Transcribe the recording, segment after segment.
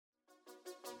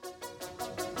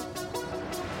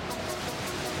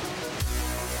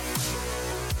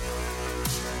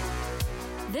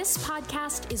This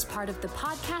podcast is part of the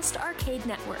Podcast Arcade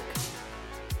Network.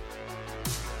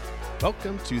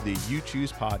 Welcome to the You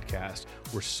Choose podcast.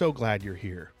 We're so glad you're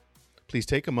here. Please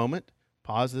take a moment,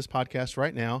 pause this podcast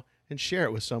right now, and share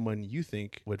it with someone you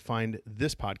think would find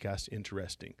this podcast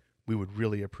interesting. We would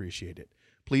really appreciate it.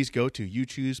 Please go to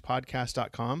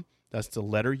youchoosepodcast.com. That's the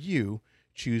letter U,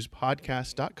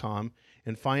 choosepodcast.com,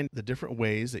 and find the different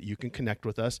ways that you can connect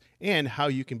with us and how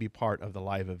you can be part of the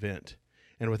live event.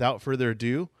 And without further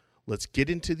ado, let's get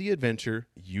into the adventure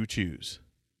you choose.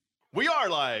 We are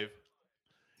live.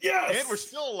 Yes! And we're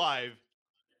still alive.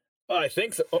 I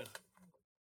think so. Oh.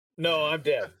 No, I'm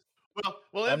dead.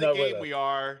 Well, in the game we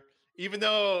are. Even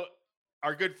though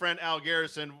our good friend Al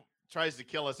Garrison tries to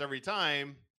kill us every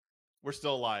time, we're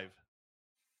still alive.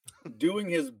 Doing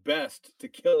his best to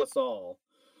kill us all.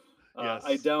 Yes.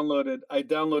 I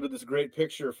downloaded this great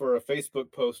picture for a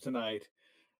Facebook post tonight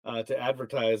to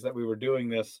advertise that we were doing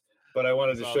this, but I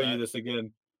wanted to show you this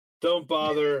again. Don't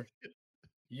bother.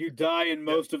 You die in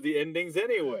most of the endings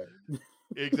anyway.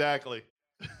 Exactly.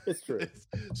 It's true. It's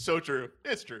so true.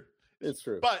 It's true. It's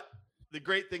true. But the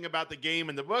great thing about the game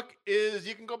and the book is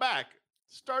you can go back,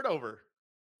 start over,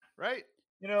 right?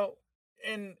 You know,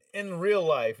 in real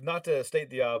life, not to state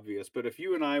the obvious, but if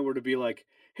you and I were to be like,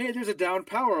 hey, there's a down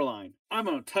power line, I'm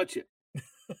going to touch it.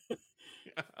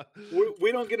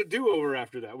 We don't get a do-over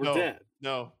after that. We're dead.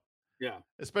 No. Yeah.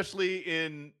 Especially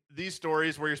in these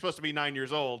stories where you're supposed to be 9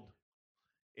 years old.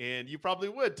 And you probably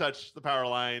would touch the power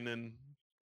line and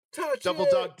double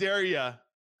dog dare ya.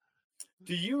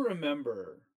 Do you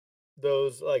remember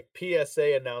those like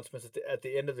PSA announcements at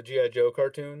the end of the G.I. Joe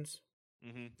cartoons?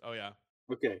 Mm-hmm. Oh, yeah.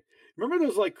 Okay. Remember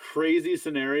those like crazy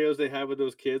scenarios they had with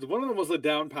those kids? One of them was the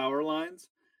down power lines.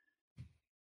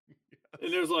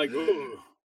 And there's like, oh.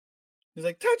 He's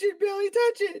like, touch it, Billy,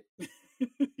 touch it.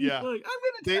 Yeah. Like,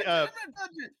 I'm going to touch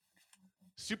it.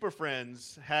 Super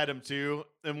Friends had him too,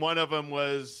 and one of them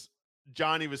was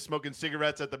Johnny was smoking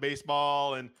cigarettes at the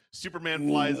baseball, and Superman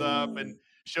flies up and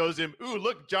shows him, "Ooh,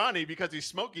 look, Johnny, because he's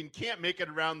smoking, can't make it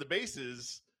around the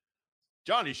bases.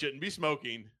 Johnny shouldn't be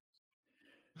smoking."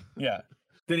 Yeah.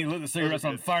 Then he lit the cigarettes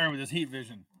on fire with his heat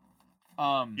vision.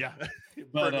 Yeah,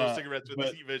 burn those cigarettes with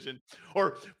his heat vision,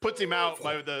 or puts him out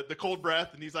by the cold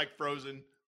breath, and he's like frozen.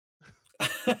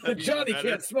 Johnny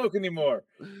can't smoke anymore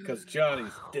because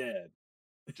Johnny's dead.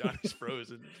 Johnny's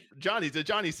frozen. Johnny's a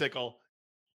Johnny sickle.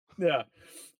 Yeah.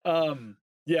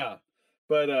 Yeah.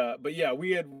 But yeah,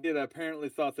 we had apparently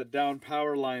thought that down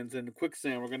power lines and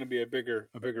quicksand were going to be a bigger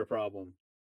problem.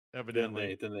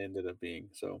 Evidently. Than they ended up being.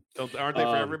 So aren't they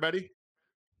for everybody?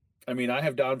 I mean, I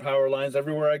have down power lines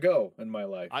everywhere I go in my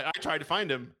life. I tried to find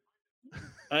them.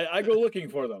 I go looking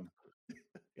for them.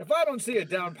 If I don't see a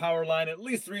down power line at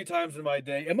least 3 times in my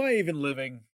day, am I even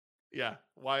living? Yeah.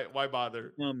 Why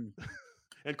bother?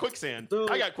 And quicksand. So,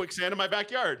 I got quicksand in my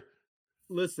backyard.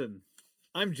 Listen,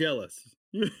 I'm jealous.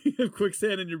 You have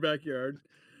quicksand in your backyard.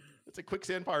 It's a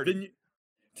quicksand party. Then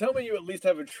tell me you at least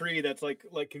have a tree that's like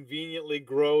conveniently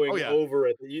growing over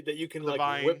it that you can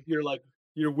like whip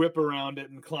your whip around it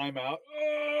and climb out.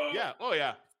 Yeah. Oh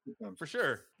yeah. For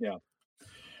sure. Yeah.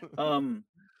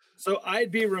 So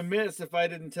I'd be remiss if I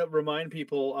didn't remind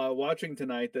people watching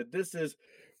tonight that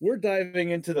we're diving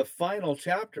into the final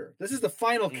chapter. This is the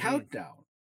final countdown.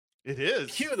 It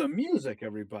is. Cue the music,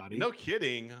 everybody. No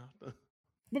kidding.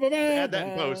 Add that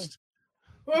in post.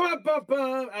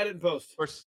 Add it in post. Of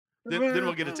course, then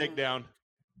we'll get a takedown.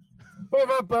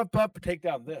 Take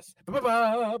down this.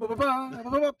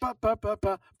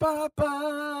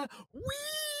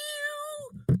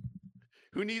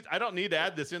 Who needs? I don't need to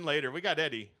add this in later. We got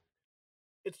Eddie.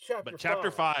 It's chapter 5. Chapter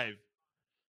 5.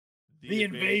 The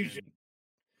invasion.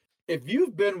 If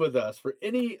you've been with us for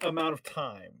any amount of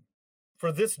time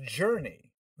for this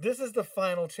journey, this is the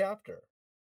final chapter.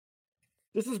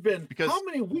 This has been how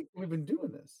many weeks we've been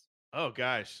doing this? Oh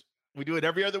gosh. We do it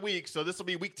every other week, so this will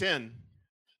be week 10.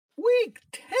 Week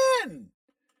 10.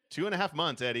 2.5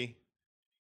 months, Eddie.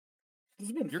 This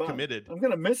has been You're fun. committed. I'm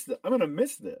gonna miss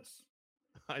this.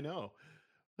 I know.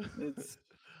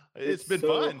 It's been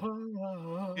so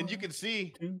fun. And you can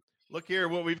see, look here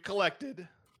what we've collected.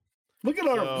 Look at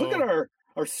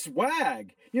our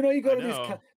swag. You know, you go to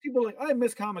these people like, I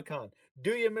miss Comic-Con.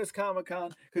 Do you miss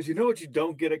Comic-Con? Because you know what you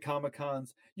don't get at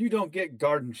Comic-Cons? You don't get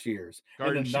garden shears.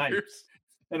 Garden shears.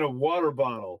 And a water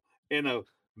bottle. And a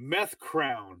meth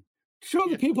crown. Show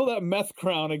the people that meth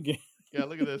crown again. Yeah,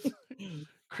 look at this.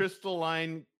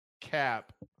 Crystalline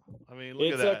cap. I mean,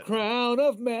 look at that. It's a crown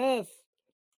of meth.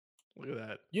 Look at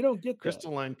that. You don't get that.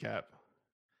 Crystalline cap.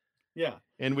 Yeah.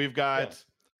 And we've got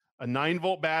a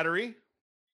 9-volt battery.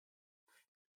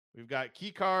 We've got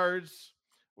key cards,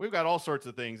 We've got all sorts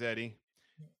of things, Eddie.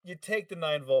 You take the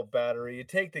 9-volt battery, you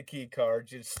take the key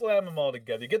cards, you slam them all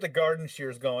together, you get the garden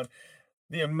shears going.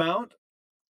 The amount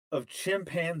of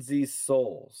chimpanzee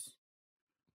souls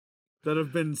that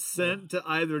have been sent to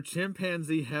either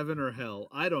chimpanzee heaven or hell,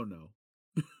 I don't know.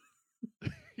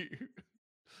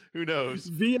 Who knows?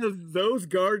 Via those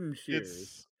garden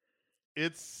shears.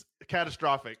 It's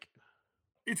catastrophic.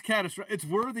 It's catastrophic. It's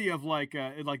worthy of like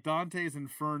Dante's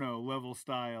Inferno level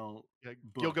style.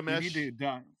 Gilgamesh.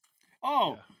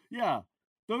 Yeah.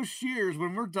 Those shears,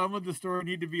 when we're done with the story,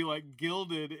 need to be like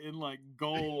gilded in like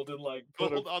gold and like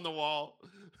gold on the wall.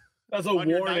 That's a on warning.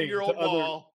 Your 9-year-old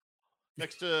wall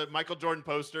next to Michael Jordan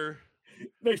poster.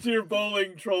 Next to your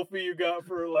bowling trophy you got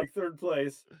for like 3rd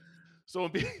place. So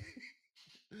when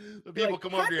people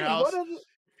come over to your house,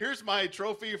 here's my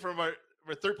trophy for my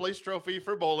 3rd place trophy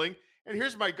for bowling, and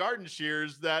here's my garden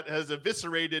shears that has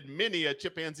eviscerated many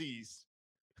chimpanzees.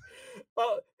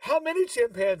 How many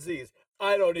chimpanzees?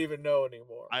 I don't even know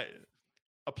anymore.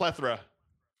 A plethora.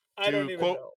 I don't even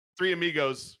quote know. Three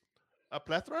Amigos. A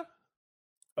plethora?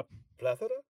 A plethora?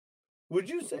 Would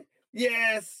you say?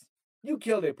 Yes. You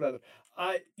killed a plethora.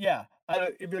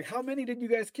 It'd be like, how many did you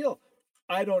guys kill?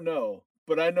 I don't know,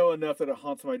 but I know enough that it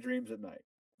haunts my dreams at night.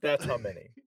 That's how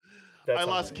many. I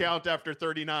lost count after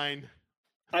 39.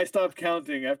 I stopped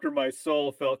counting after my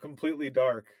soul felt completely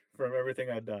dark from everything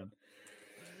I'd done.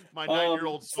 My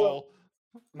 9-year-old soul.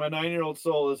 My 9-year-old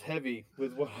soul is heavy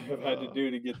with what I've had to do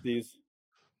to get these.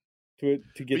 To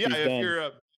get these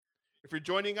done. If you're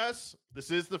joining us,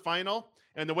 this is the final,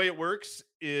 and the way it works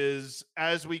is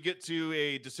as we get to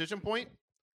a decision point,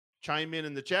 chime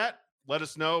in the chat, let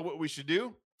us know what we should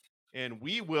do, and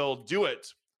we will do it.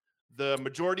 The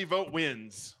majority vote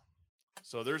wins.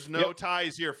 So there's no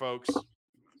ties here, folks.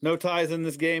 No ties in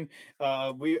this game.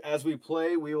 As we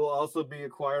play, we will also be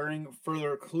acquiring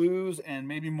further clues and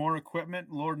maybe more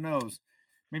equipment. Lord knows.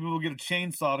 Maybe we'll get a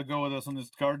chainsaw to go with us on this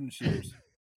garden shears.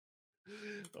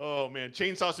 Oh, man.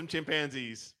 Chainsaw some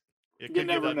chimpanzees. You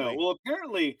never know. Well,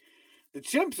 apparently the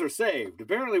chimps are saved.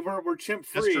 Apparently we're chimp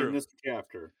free in this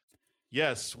chapter.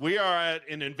 Yes, we are at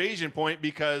an invasion point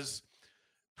because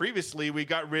previously we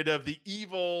got rid of the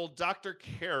evil Dr.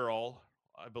 Carol,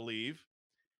 I believe.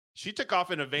 She took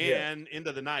off in a van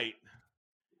into the night.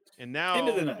 And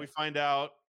now we find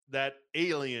out that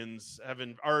aliens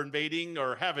are invading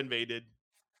or have invaded.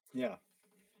 Yeah.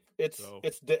 It's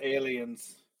the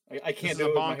aliens. I can't do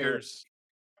it. Bonkers.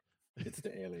 It's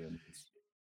the aliens.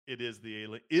 It is the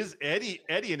alien. Is Eddie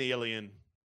an alien?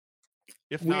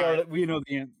 If we not, we know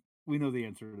the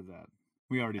answer to that.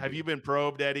 We already have. You been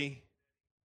probed, Eddie?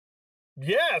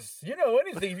 Yes, you know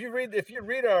anything. If you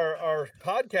read our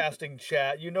podcasting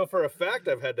chat, you know for a fact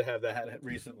I've had to have that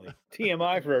recently.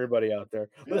 TMI for everybody out there.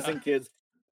 Listen, kids,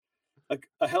 a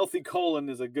healthy colon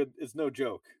is no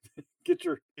joke. Get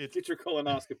your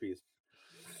colonoscopies.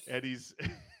 Eddie's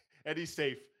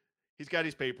safe. He's got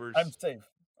his papers.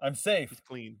 I'm safe. He's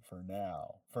clean for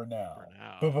now. But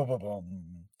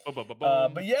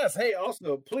yes, hey,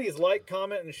 also please like,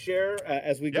 comment, and share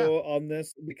as we go on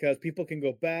this, because people can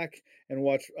go back and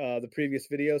watch the previous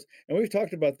videos. And we've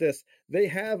talked about this. They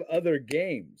have other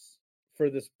games for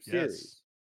this series. Yes.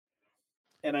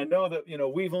 And I know that,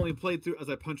 we've only played through, as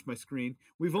I punch my screen,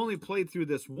 we've only played through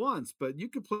this once, but you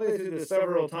could play through this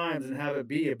several times and have it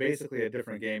be basically a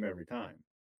different game every time.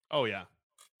 Oh, yeah,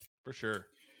 for sure.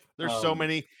 There's so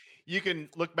many. You can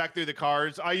look back through the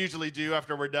cards. I usually do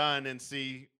after we're done and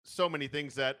see so many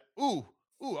things that, I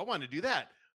want to do that.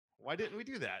 Why didn't we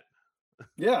do that?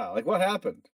 Yeah, like what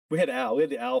happened? We had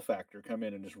the Al factor come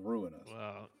in and just ruin us.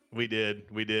 Well, we did.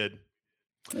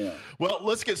 Yeah. Well,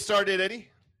 let's get started, Eddie.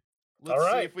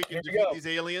 Let's see if we can defeat these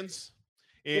aliens.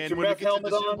 And when we get to the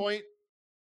decision point,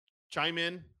 chime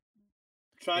in.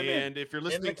 And if you're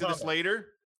listening to this later,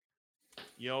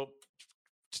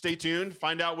 stay tuned.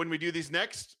 Find out when we do these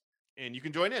next, and you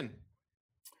can join in.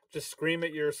 Just scream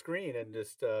at your screen and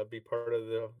just be part of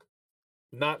the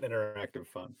not interactive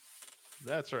fun.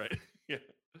 That's right. Yeah.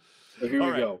 So here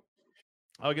we go.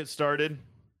 I'll get started.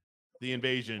 The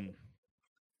invasion.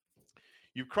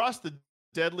 You've crossed the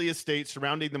deadly estate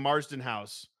surrounding the Marsden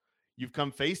house. You've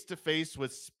come face to face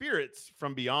with spirits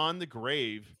from beyond the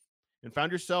grave and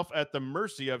found yourself at the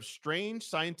mercy of strange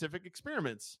scientific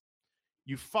experiments.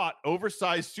 You fought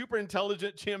oversized, super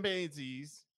intelligent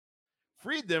chimpanzees,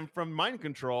 freed them from mind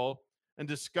control, and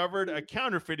discovered a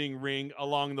counterfeiting ring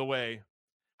along the way.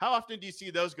 How often do you see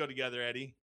those go together,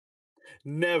 Eddie?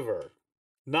 Never.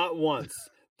 Not once.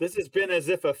 This has been as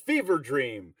if a fever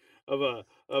dream of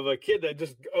a kid that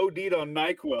just OD'd on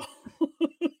NyQuil.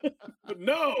 But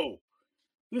no,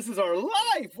 this is our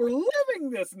life. We're living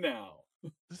this now.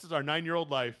 This is our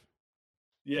 9-year-old life.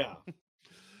 Yeah.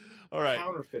 All right.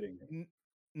 Counterfeiting.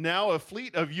 Now a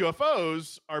fleet of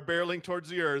UFOs are barreling towards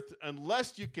the Earth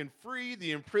unless you can free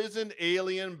the imprisoned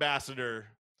alien ambassador.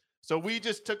 So we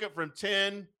just took it from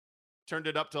 10, turned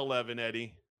it up to 11,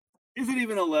 Eddie. Is it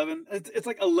even 11? It's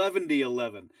like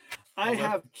 11-11. I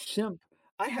have chimp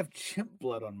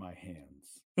blood on my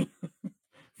hands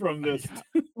from this,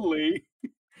 Lee.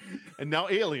 And now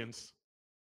aliens.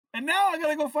 And now I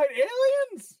gotta go fight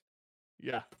aliens?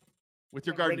 Yeah. With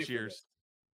your garden shears.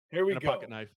 Here we and go. A pocket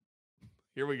knife.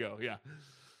 Here we go. Yeah.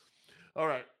 All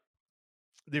right.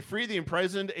 They free the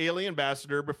imprisoned alien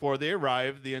ambassador before they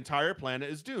arrive. The entire planet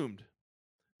is doomed.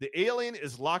 The alien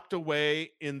is locked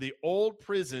away in the old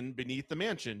prison beneath the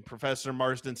mansion, Professor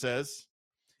Marsden says.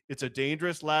 It's a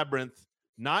dangerous labyrinth,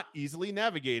 not easily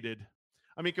navigated.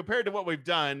 I mean, compared to what we've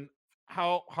done,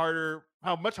 how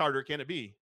much harder can it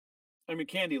be? I mean,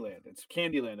 Candyland. It's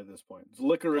Candyland at this point. It's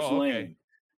Licorice Lane.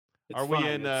 It's Are we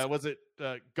in, was it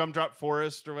Gumdrop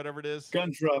Forest or whatever it is?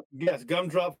 Gumdrop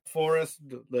Forest,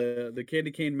 the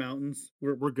Candy Cane Mountains.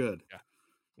 We're good. Yeah,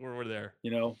 we're there.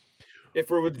 You know, if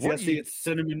we're with Jesse, it's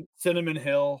Cinnamon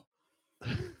Hill.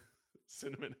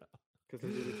 Cinnamon Hill. Because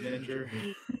of the ginger.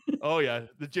 Oh, yeah,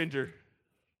 the ginger.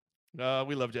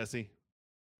 We love Jesse.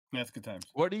 That's good times.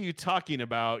 What are you talking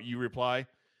about? You reply.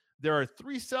 There are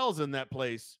 3 cells in that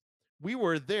place. We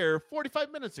were there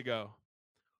 45 minutes ago.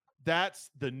 That's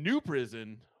the new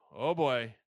prison. Oh,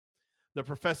 boy. The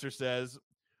professor says,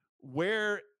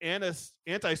 where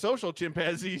antisocial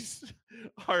chimpanzees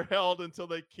are held until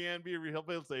they can be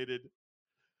rehabilitated.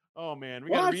 Oh, man. We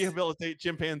got to rehabilitate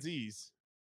chimpanzees.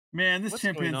 Man, this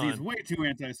chimpanzee is way too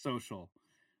antisocial.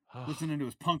 Listening to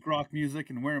his punk rock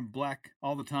music and wearing black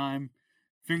all the time.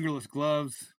 Fingerless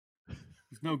gloves.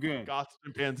 He's no good. Goth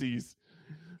chimpanzees.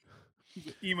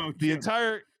 Emo. The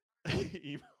entire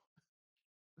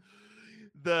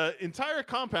The entire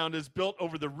compound is built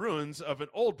over the ruins of an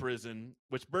old prison,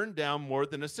 which burned down more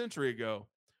than a century ago.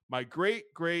 My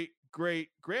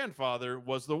great-great-great-grandfather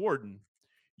was the warden.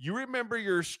 You remember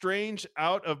your strange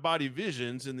out-of-body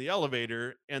visions in the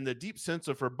elevator and the deep sense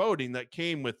of foreboding that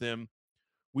came with them.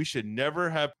 We should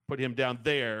never have put him down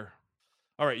there.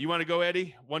 All right, you want to go,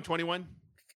 Eddie? 121?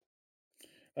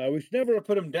 We should never have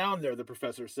put him down there, the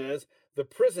professor says. The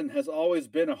prison has always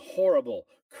been a horrible,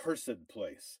 cursed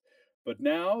place. But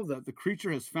now that the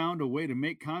creature has found a way to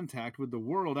make contact with the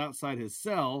world outside his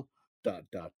cell, ...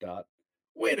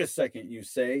 Wait a second, you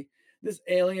say. This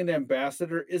alien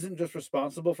ambassador isn't just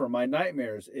responsible for my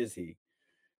nightmares, is he?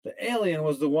 The alien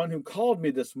was the one who called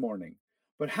me this morning.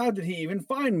 But how did he even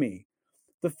find me?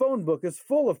 The phone book is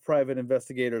full of private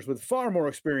investigators with far more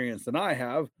experience than I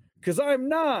have, because I'm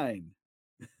 9.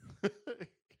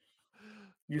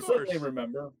 You suddenly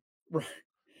remember,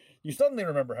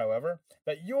 however,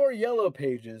 that your Yellow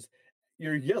Pages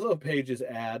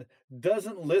ad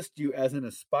doesn't list you as an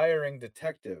aspiring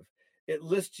detective. It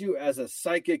lists you as a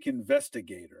psychic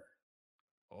investigator.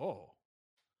 Oh,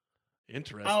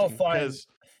 interesting. Because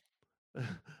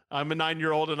I'm a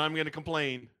 9-year-old and I'm going to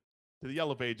complain to the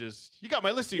Yellow Pages. You got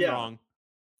my listing wrong.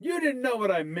 You didn't know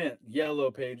what I meant, Yellow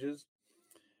Pages.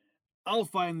 I'll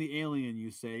find the alien, you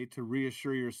say, to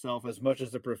reassure yourself as much as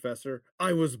the professor.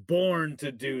 I was born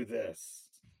to do this.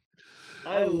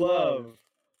 I love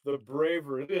the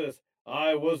bravery. Look at this.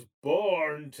 I was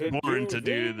born to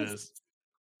do this.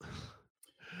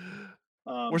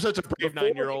 We're such a brave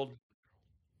 9-year-old.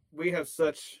 We have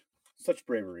such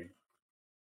bravery.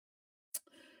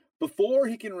 Before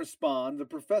he can respond, the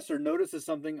professor notices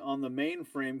something on the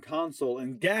mainframe console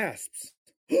and gasps.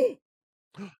 The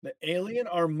alien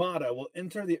armada will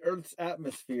enter the Earth's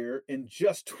atmosphere in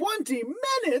just 20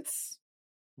 minutes.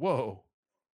 Whoa.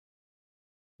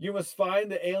 You must find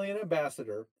the alien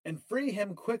ambassador and free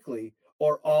him quickly,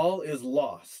 or all is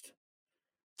lost.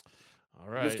 All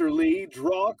right. Mr. Lee,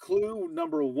 draw clue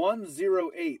number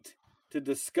 108 to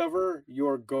discover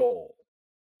your goal.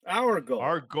 Our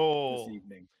goal this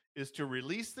evening is to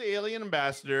release the alien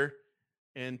ambassador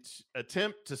and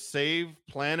attempt to save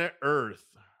planet Earth.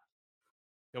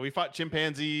 Yeah, we fought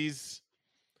chimpanzees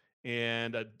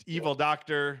and an evil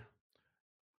doctor.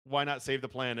 Why not save the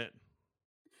planet?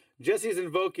 Jesse's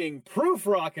invoking Proof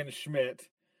Rock and Schmidt.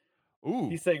 Ooh.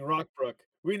 He's saying Rockbrook.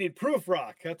 We need Proof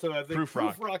Rock. That's what I think.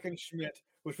 Proof Rock and Schmidt,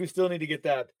 which we still need to get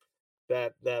that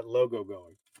logo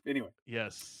going. Anyway.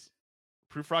 Yes.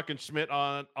 Proof Rock and Schmidt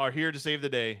are here to save the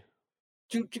day.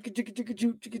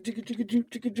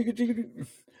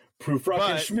 Proof Rock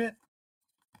and Schmidt.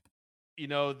 You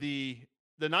know, the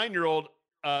 9-year-old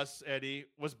us, Eddie,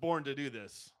 was born to do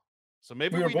this. So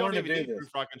maybe we don't even need Proof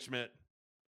Rock and Schmidt.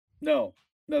 No,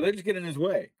 they just get in his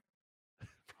way.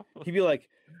 He'd be like,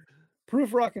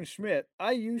 Proof Rock and Schmidt,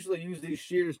 I usually use these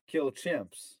shears to kill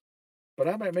chimps, but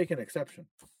I might make an exception.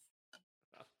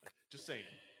 Just saying.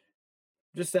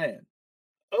 Just saying.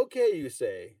 Okay, you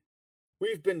say.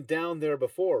 We've been down there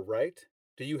before, right?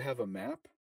 Do you have a map?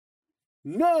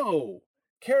 No!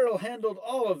 Carol handled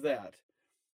all of that.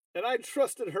 And I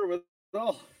trusted her with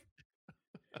all.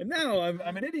 And now I'm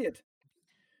an idiot.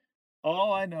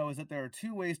 All I know is that there are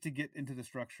 2 ways to get into the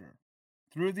structure.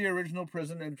 Through the original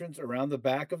prison entrance around the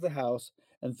back of the house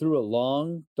and through a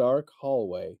long, dark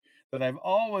hallway that I've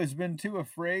always been too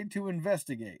afraid to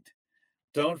investigate.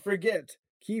 Don't forget,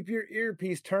 keep your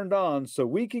earpiece turned on so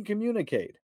we can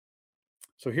communicate.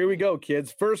 So here we go,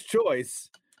 kids. First choice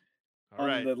All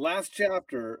right. on the last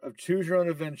chapter of Choose Your Own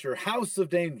Adventure, House of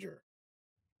Danger.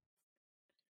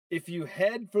 If you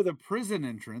head for the prison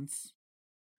entrance,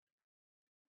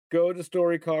 go to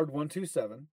story card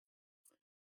 127.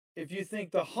 If you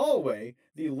think the hallway,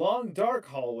 the long, dark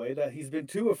hallway that he's been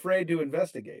too afraid to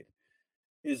investigate,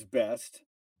 is best,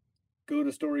 go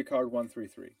to story card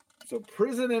 133. So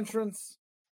prison entrance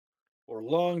or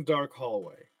long, dark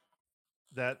hallway.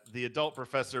 That the adult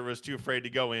professor was too afraid to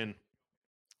go in,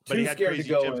 but Too he had scared crazy to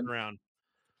go chimps in. around.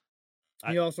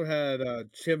 He also had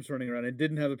chimps running around and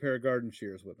didn't have a pair of garden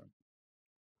shears with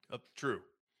him. True.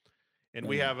 And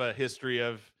we have a history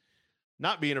of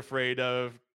not being afraid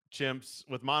of chimps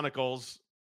with monocles.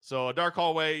 So a dark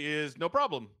hallway is no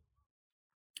problem.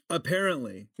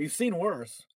 Apparently. We've seen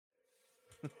worse.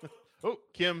 Oh,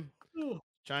 Kim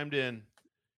chimed in.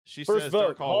 She First says vote,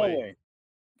 dark hallway.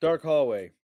 Dark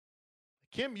hallway.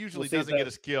 Kim usually see if doesn't get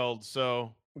us killed,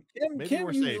 so maybe Kim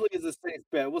we're usually safe. is a safe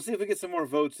bet. We'll see if we get some more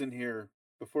votes in here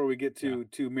before we get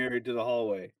too married to the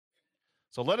hallway.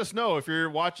 So let us know if you're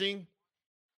watching.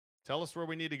 Tell us where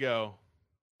we need to go.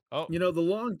 Oh, You know, the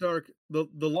long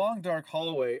dark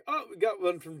hallway. Oh, we got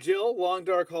one from Jill. Long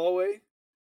dark hallway.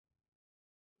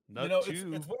 nut You know,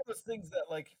 two. it's one of those things that,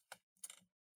 like,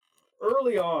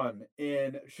 early on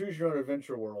in Choose Your Own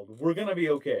Adventure world, we're gonna be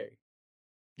okay.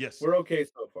 Yes. We're okay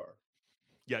so far.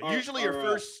 Yeah, usually your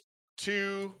first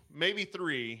 2, maybe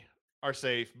 3 are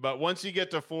safe, but once you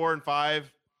get to 4 and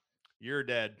 5, you're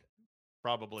dead,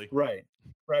 probably. Right.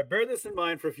 Bear this in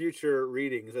mind for future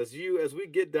readings. As we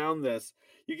get down this,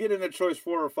 you get into choice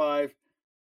 4 or 5.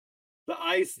 The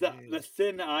ice, the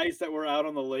thin ice that we're out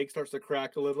on the lake starts to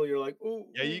crack a little. You're like, ooh.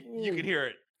 Yeah, you can hear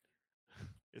it.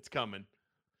 It's coming.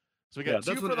 So we got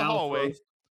 2 that's for when the Al hallway. throws-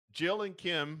 Jill and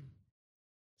Kim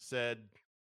said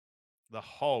the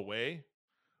hallway,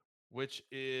 which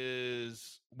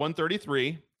is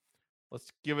 133.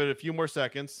 Let's give it a few more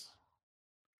seconds.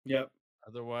 Yep.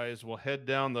 Otherwise, we'll head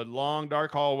down the long,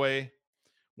 dark hallway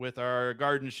with our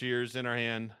garden shears in our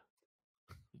hand.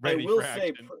 Ready I will for say,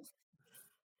 action.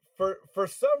 for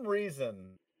some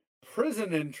reason,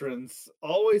 prison entrance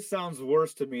always sounds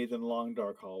worse to me than long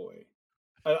dark hallway.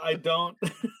 I don't.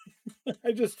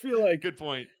 I just feel like, Good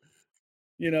point.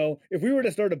 you know, if we were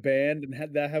to start a band and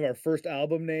have our first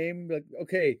album name, like,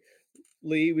 okay,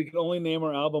 Lee, we can only name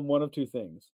our album one of 2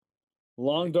 things: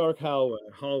 long dark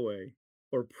hallway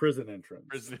or prison entrance.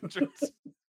 Prison entrance.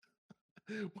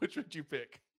 Which would you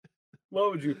pick? What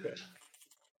would you pick?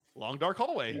 Long, dark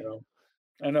hallway. You know,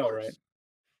 I know, right?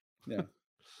 Yeah.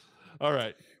 All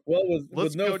right. Well, Let's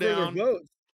with no go further down votes,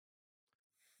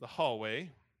 the hallway.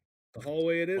 the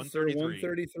hallway it is, 133.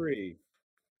 133.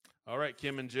 All right,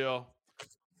 Kim and Jill.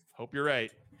 Hope you're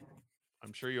right.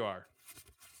 I'm sure you are.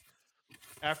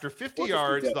 After 50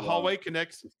 yards, the hallway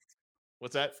connects.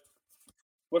 What's that?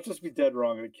 Let's just be dead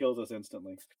wrong and it kills us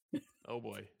instantly. Oh,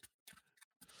 boy.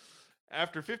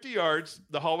 After 50 yards,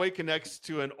 the hallway connects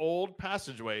to an old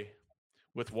passageway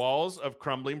with walls of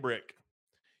crumbling brick.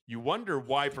 You wonder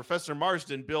why Professor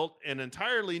Marsden built an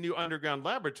entirely new underground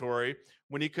laboratory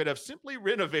when he could have simply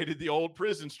renovated the old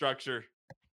prison structure.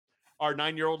 Our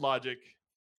 9-year-old logic.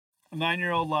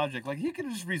 9-year-old logic. Like, he could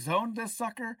have just rezoned this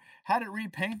sucker, had it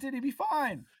repainted, he'd be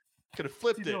fine. Could have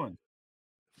flipped What's he it. doing?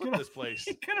 Flip this place.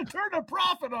 He could have turned a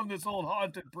profit on this old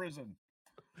haunted prison.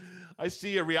 I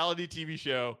see a reality TV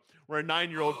show where a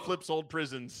 9-year-old flips old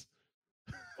prisons.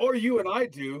 Or you and I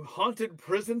do. Haunted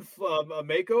prison a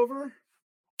makeover?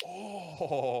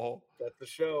 Oh, That's the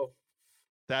show.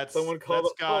 that's Someone called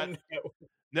that's it got Home Network.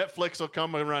 Netflix will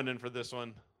come running for this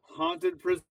one. Haunted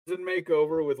prison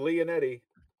makeover with Lee and Eddie.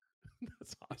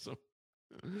 That's awesome.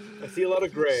 I see a lot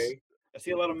of gray. I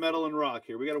see a lot of metal and rock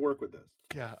here. We got to work with this.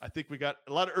 Yeah, I think we got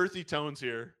a lot of earthy tones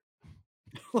here.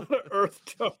 A lot of earth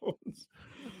tones.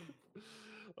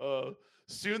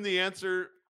 Soon the answer.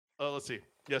 Let's see.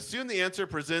 Yeah, soon the answer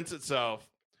presents itself.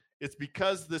 It's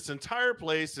because this entire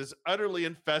place is utterly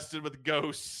infested with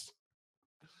ghosts.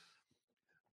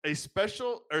 A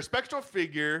spectral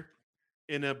figure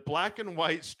in a black and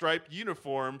white striped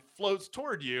uniform floats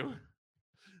toward you.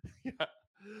 Yeah,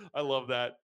 I love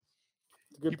that.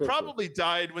 Good He picture. probably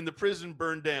died when the prison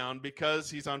burned down because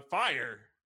he's on fire.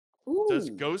 Ooh. Does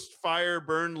ghost fire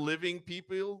burn living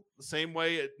people the same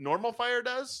way normal fire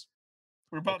does?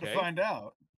 We're about to find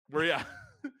out.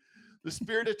 The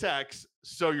spirit attacks,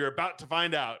 so you're about to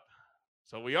find out.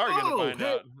 So we are going to find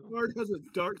out. Bard has a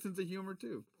dark sense of humor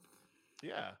too.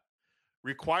 Yeah.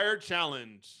 Required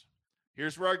challenge.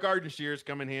 Here's where our garden shears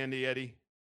come in handy, Eddie.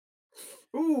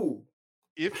 Ooh.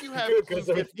 If you have Clue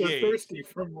Clue 58, we're thirsty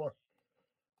for more.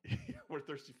 We're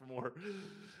thirsty for more.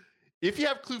 If you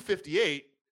have Clue 58,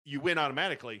 you win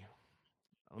automatically.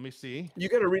 Let me see. You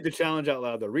got to read the challenge out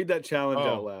loud, though. Read that challenge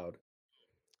out loud.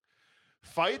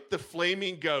 Fight the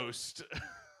flaming ghost.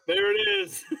 There it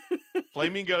is.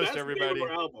 Flaming ghost, That's everybody. The name of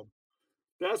our album.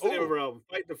 That's the name of our album.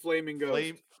 Fight the flaming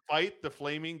ghost. Fight the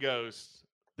flaming ghost.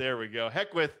 There we go.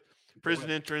 Heck with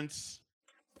prison entrance,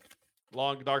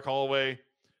 long dark hallway.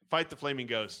 Fight the flaming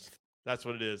ghost. That's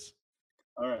what it is.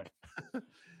 All right.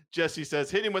 Jesse says,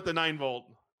 hit him with the 9-volt.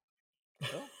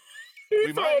 Well,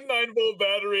 we throw a 9-volt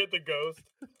battery at the ghost.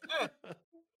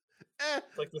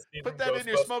 Like put that in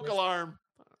your smoke alarm.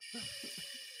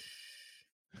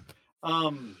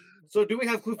 So do we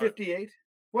have Clue 58?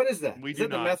 What is that? We is do that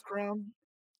not. The meth crown?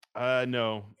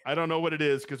 No. I don't know what it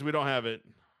is because we don't have it.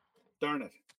 Darn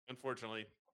it. Unfortunately.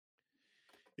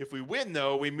 If we win,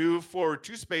 though, we move forward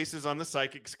 2 spaces on the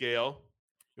psychic scale.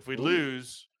 If we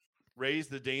lose, raise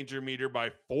the danger meter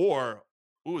by 4.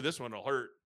 Ooh, this one will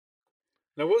hurt.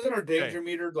 Now, wasn't our danger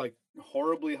meter like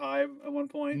horribly high at one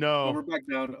point? No. Oh, we're back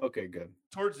down. Okay, good.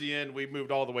 Towards the end, we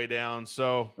moved all the way down,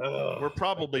 so we're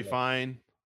probably fine.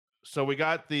 So we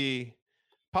got the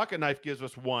pocket knife gives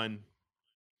us 1,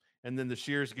 and then the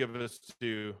shears give us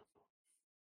 2.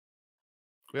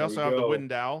 We also have the wooden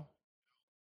dowel.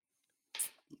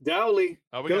 Dowley.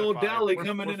 Oh, we good got old Dowley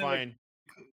coming we're in. Fine.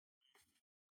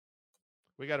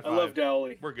 We got a 5. I love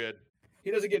Dowley. We're good.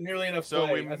 He doesn't get nearly enough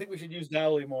play. I think we should use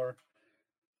Dowley more.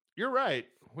 You're right.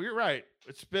 You're right.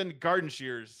 It's been garden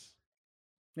shears.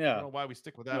 Yeah. I don't know why we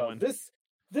stick with that one.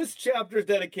 This chapter is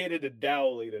dedicated to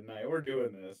Dowley tonight. We're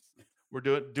doing this. We're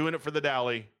doing it for the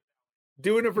Dowley.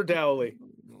 Doing it for Dowley.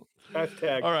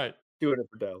 Hashtag. All right. Doing it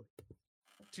for Dowley.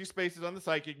 2 spaces on the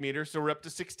psychic meter, so we're up to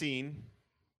 16.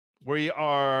 We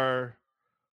are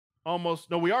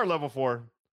we are level 4.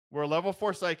 We're a level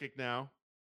 4 psychic now.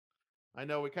 I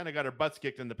know we kind of got our butts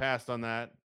kicked in the past on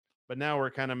that, but now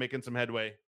we're kind of making some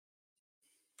headway.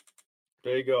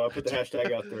 There you go. I put the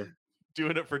hashtag out there.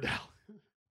 Doing it for Dowley.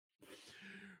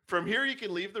 From here, you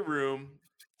can leave the room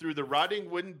through the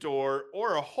rotting wooden door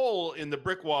or a hole in the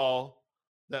brick wall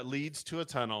that leads to a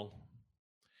tunnel.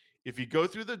 If you go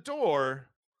through the door,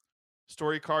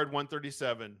 story card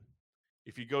 137.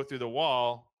 If you go through the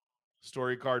wall,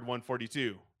 story card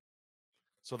 142.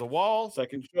 So the wall,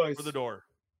 second choice for the door.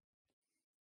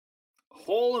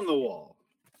 Hole in the wall.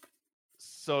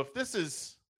 So if this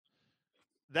is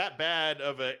that bad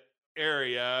of an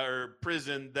area or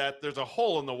prison that there's a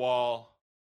hole in the wall,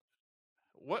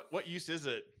 what use is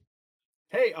it?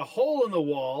 Hey, a hole in the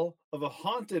wall of a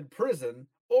haunted prison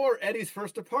or Eddie's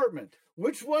first apartment.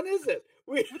 Which one is it?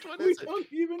 We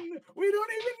don't even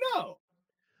know.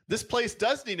 This place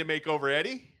does need a makeover,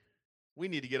 Eddie. We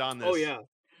need to get on this. Oh yeah.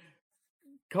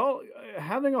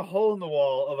 Having a hole in the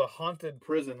wall of a haunted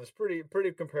prison is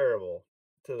pretty comparable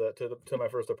to my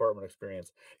first apartment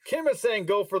experience. Kim is saying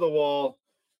go for the wall.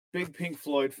 Big Pink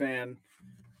Floyd fan.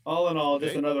 All in all,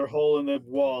 just another hole in the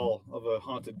wall of a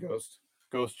haunted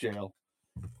ghost jail.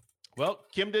 Well,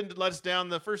 Kim didn't let us down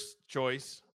the first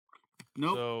choice.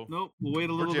 Nope. We'll wait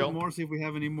a little bit more, see if we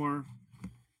have any more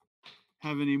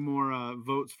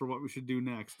votes for what we should do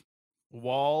next.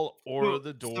 Wall or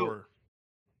the door.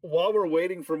 So, while we're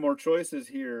waiting for more choices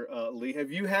here, Lee,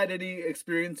 have you had any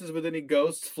experiences with any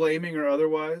ghosts, flaming or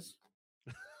otherwise?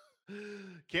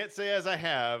 Can't say as I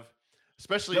have,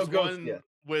 especially as one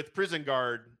with prison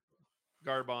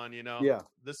garb on, Yeah.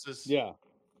 This is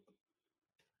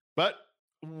But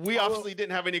we obviously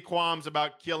didn't have any qualms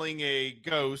about killing a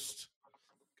ghost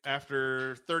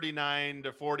after 39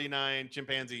 to 49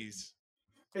 chimpanzees.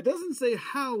 It doesn't say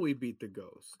how we beat the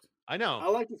ghost. I know. I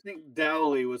like to think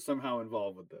Dowley was somehow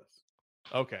involved with this.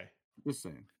 Okay. Just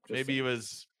saying. Maybe he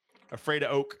was afraid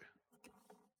of oak.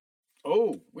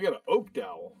 Oh, we got an oak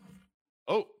dowel.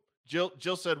 Oh,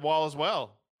 Jill said wall as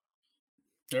well.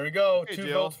 There we go. Okay, 2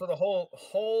 Jill. votes for the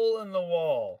hole in the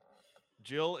wall.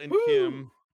 Jill and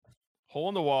Kim, hole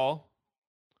in the wall,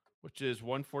 which is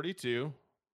 142.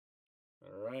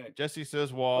 All right. Jesse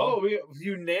says wall. Oh, we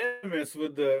unanimous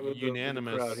with the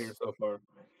crowd here so far.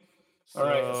 All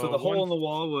right. So the hole in the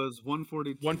wall was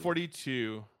 142.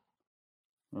 142.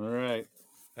 All right.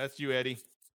 That's you, Eddie.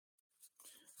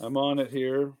 I'm on it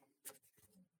here.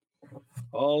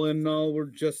 All in all, we're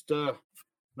just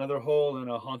another hole in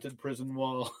a haunted prison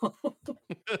wall.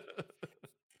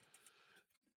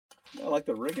 I like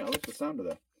the ring. I like the sound of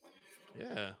that.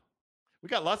 Yeah. We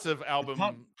got lots of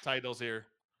album titles here.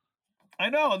 I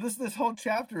know. This whole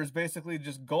chapter is basically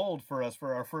just gold for us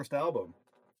for our first album.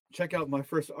 Check out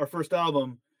our first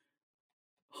album,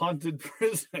 Haunted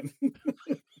Prison.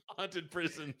 Haunted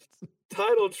Prison.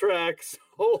 Title tracks,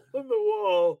 Hole in the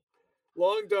Wall,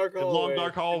 Long Dark Hallway. Long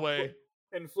Dark Hallway.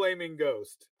 And Flaming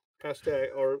Ghost. Hashtag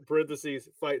or parentheses,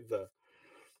 fight the.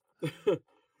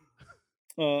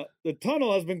 The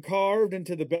tunnel has been carved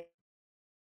into the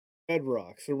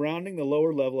bedrock surrounding the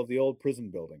lower level of the old prison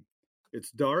building.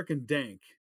 It's dark and dank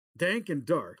and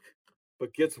dark,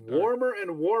 but gets warmer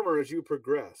and warmer as you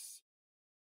progress.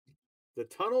 The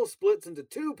tunnel splits into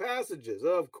two passages,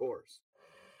 of course.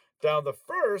 Down the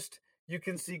first, you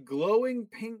can see glowing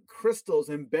pink crystals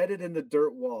embedded in the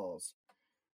dirt walls.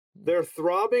 They're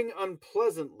throbbing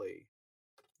unpleasantly.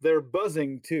 They're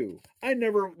buzzing too. I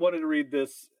never wanted to read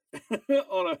this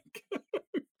on a.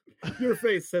 Your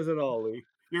face says it all, Lee.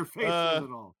 Your face says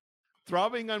it all.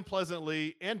 Throbbing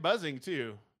unpleasantly and buzzing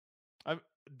too.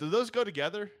 Do those go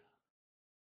together?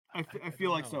 I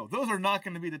feel like so. Those are not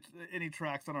going to be any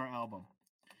tracks on our album.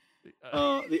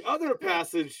 The other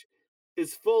passage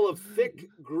is full of thick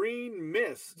green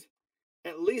mist.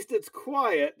 At least it's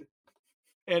quiet,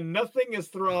 and nothing is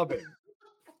throbbing.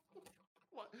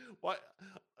 What?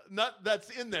 Not that's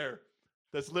in there.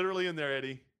 That's literally in there,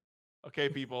 Eddie. Okay,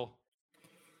 people.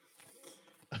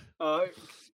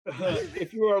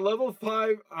 If you are level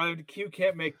 5, you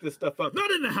can't make this stuff up. Not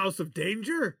in the House of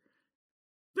Danger.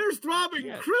 There's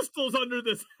throbbing crystals under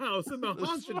this house in the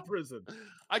haunted prison.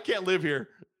 I can't live here.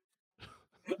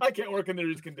 I can't work under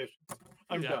these conditions.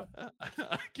 I'm done.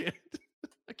 I can't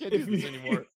do this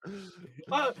anymore.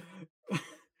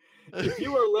 If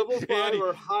you are level 5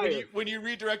 or higher, when you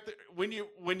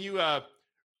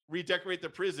redecorate the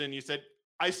prison, you said,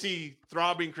 "I see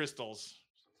throbbing crystals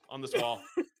on this wall."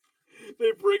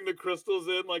 They bring the crystals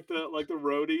in like the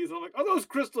roadies. I'm like, "Are those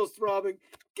crystals throbbing?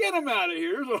 Get them out of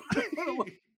here!"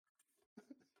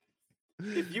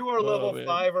 If you are level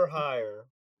 5 or higher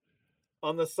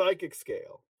on the psychic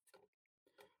scale,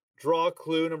 draw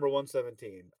clue number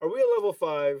 117. Are we a level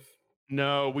 5?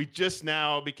 No, we just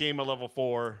now became a level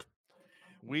 4.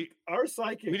 We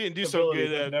didn't do so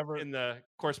good in the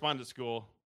correspondence school.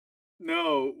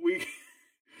 No,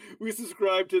 we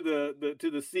subscribe to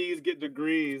the C's get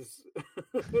degrees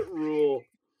rule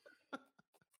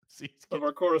of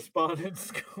our correspondence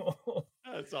school.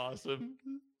 That's awesome.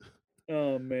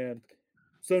 Oh man.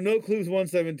 So no clues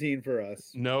 117 for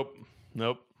us. Nope.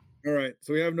 All right.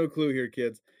 So we have no clue here,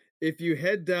 kids. If you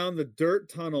head down the dirt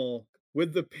tunnel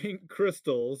with the pink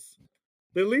crystals,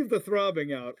 they leave the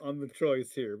throbbing out on the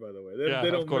choice here, by the way. They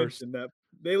don't mention that.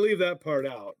 They leave that part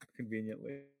out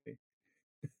conveniently.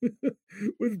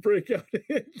 With breakout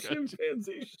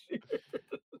chimpanzee shears.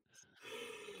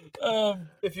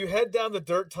 If you head down the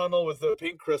dirt tunnel with the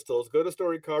pink crystals, go to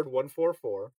story card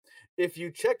 144. If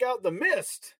you check out the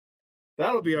mist,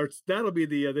 that'll be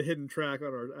the hidden track on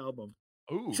our album.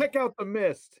 Ooh. Check out the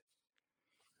mist.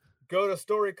 Go to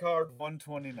story card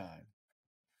 129.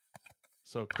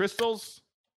 So crystals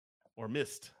or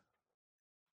mist?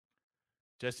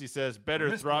 Jesse says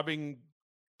better throbbing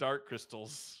dark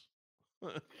crystals.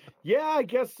 Yeah, I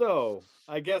guess so.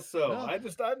 No.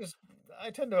 I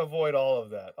tend to avoid all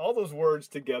of that. All those words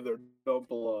together don't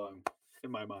belong in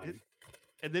my mind.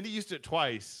 And then he used it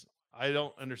twice. I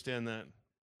don't understand that.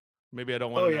 Maybe I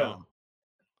don't want to know.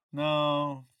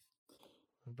 No.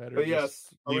 Better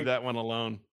leave that one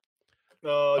alone.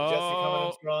 Oh, Jesse coming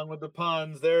in strong with the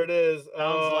puns. There it is.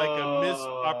 Sounds like a missed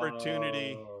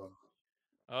opportunity.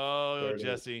 Oh,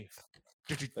 Jesse.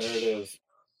 There it is.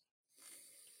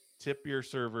 Tip your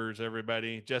servers,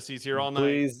 everybody. Jesse's here all night.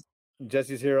 Please,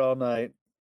 Jesse's here all night.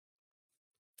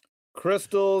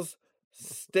 Crystals,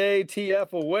 stay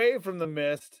TF away from the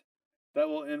mist. That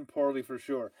will end poorly for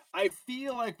sure. I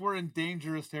feel like we're in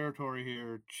dangerous territory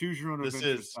here. Choose your own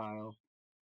adventure style.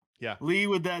 Yeah. Lee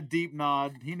with that deep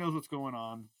nod. He knows what's going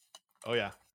on. Oh,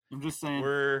 yeah. I'm just saying,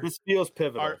 this feels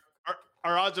pivotal.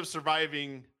 Our odds of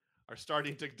surviving are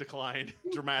starting to decline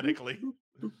dramatically.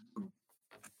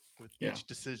 With each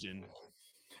decision.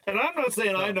 And I'm not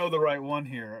saying I know the right one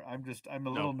here. I'm a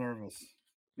little nervous.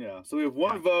 Yeah. So we have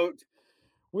one vote.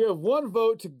 We have one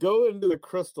vote to go into the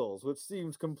crystals, which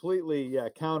seems completely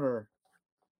counter.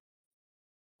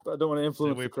 I don't want to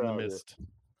influence away the from the crowd here. mist.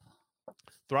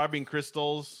 Throbbing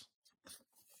Crystals.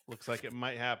 Looks like it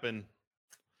might happen.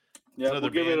 Yeah, we'll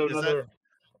give it another.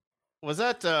 Was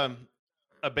that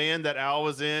a band that Al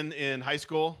was in high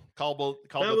school called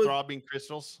the Throbbing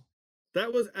Crystals?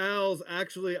 That was Al's,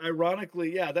 actually,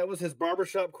 ironically, that was his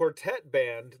barbershop quartet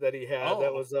band that he had.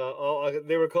 That was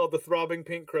they were called the Throbbing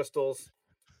Pink Crystals.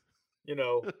 You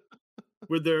know,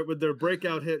 with their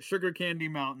breakout hit "Sugar Candy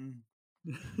Mountain,"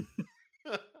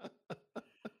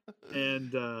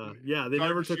 and they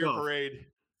never took off. Parade.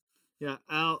 Yeah,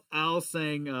 Al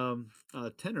sang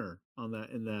tenor on that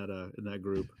in that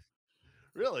group.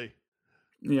 Really?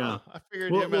 Yeah, I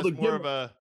figured him as more of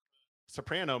a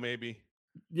soprano, maybe.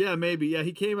 Yeah, maybe. Yeah,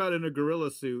 he came out in a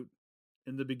gorilla suit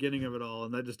in the beginning of it all,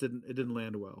 and that just didn't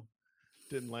land well.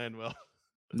 Didn't land well.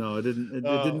 No, it didn't.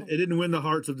 It didn't win the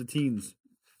hearts of the teens.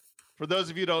 For those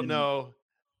of you who don't know,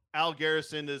 Al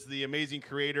Garrison is the amazing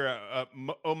creator of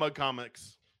Omug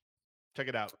Comics. Check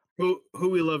it out. Who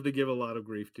we love to give a lot of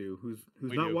grief to, who's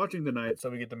not watching tonight, so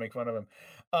we get to make fun of him.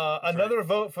 Another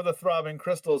vote for the Throbbing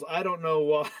Crystals. I don't know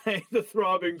why the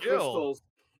Throbbing Crystals.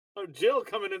 Oh, Jill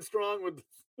coming in strong with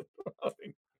the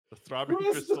Throbbing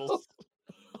Crystals.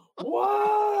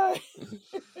 Why?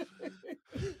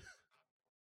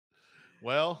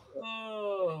 Well,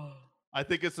 I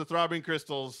think it's the Throbbing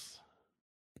Crystals.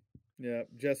 Yeah,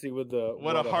 Jesse with the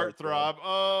what a heart throb.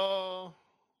 Oh.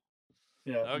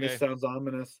 Yeah, okay. This sounds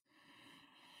ominous.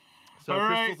 So, all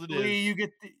right, Lee,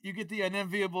 you get the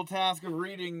unenviable task of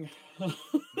reading.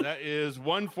 That is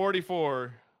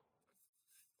 144.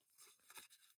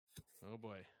 Oh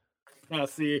boy.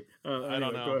 See. I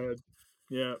don't know. Go ahead.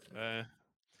 Yeah.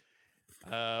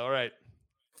 All right.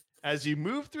 As you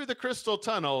move through the crystal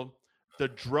tunnel, the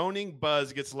droning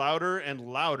buzz gets louder and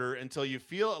louder until you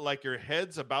feel like your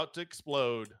head's about to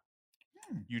explode.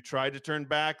 You try to turn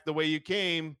back the way you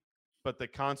came, but the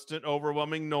constant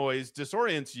overwhelming noise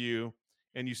disorients you,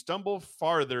 and you stumble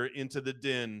farther into the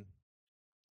din.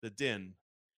 The din.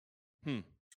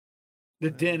 The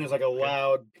din is like a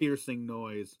loud, piercing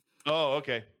noise. Oh,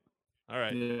 okay. All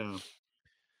right. Yeah.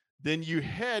 Then your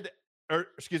head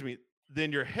actually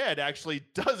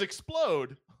does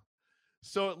explode.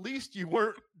 So at least you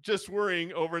weren't just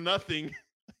worrying over nothing.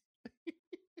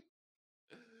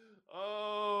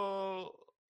 Oh,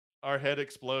 our head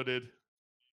exploded.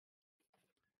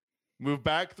 Move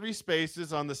back 3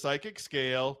 spaces on the psychic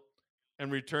scale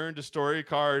and return to story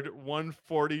card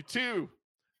 142.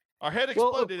 Our head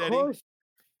exploded, Eddie.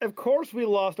 Of course we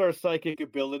lost our psychic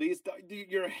abilities.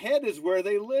 Your head is where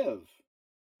they live.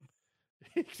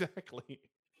 Exactly.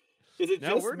 Is it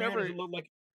now just look like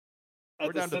at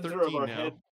we're the down center to 13 of our now.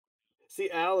 head? See,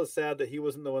 Al is sad that he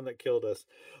wasn't the one that killed us.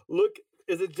 Look,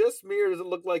 is it just me, or does it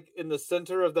look like in the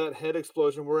center of that head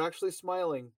explosion we're actually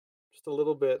smiling just a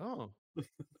little bit? Oh,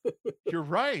 you're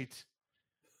right.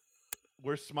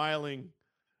 We're smiling.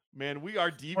 Man, we are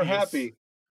devious. We're happy.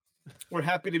 We're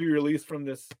happy to be released from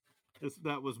this.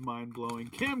 That was mind-blowing.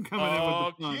 Kim coming in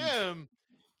with the puns.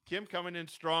 Kim coming in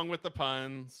strong with the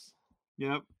puns.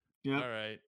 Yep. All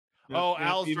right. Yep.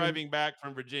 Al's driving back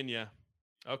from Virginia.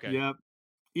 Okay. Yep.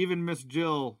 Even Miss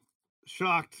Jill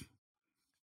shocked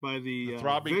by the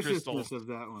throbbing viciousness crystals of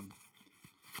that one.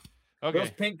 Okay.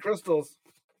 Those pink crystals.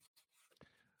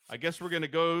 I guess we're going to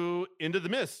go into the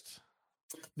mist.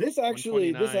 This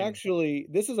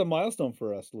is a milestone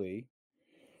for us, Lee.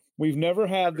 We've never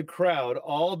had the crowd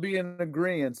all be in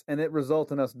agreement, and it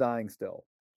result in us dying still.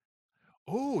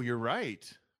 Oh, you're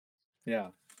right. Yeah.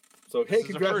 So, hey,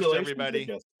 congratulations,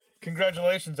 everybody.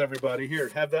 Congratulations, everybody. Here,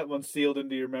 have that one sealed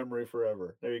into your memory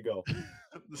forever. There you go.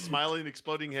 The smiling,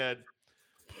 exploding head.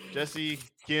 Jesse,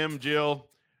 Kim, Jill,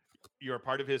 you're a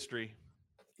part of history.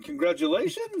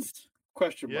 Congratulations?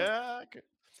 Question mark. Yeah.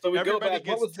 So we everybody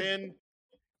go back. Gets 10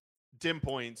 dim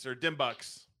points or dim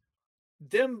bucks.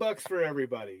 Dim bucks for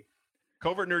everybody.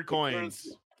 Covert Nerd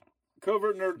coins.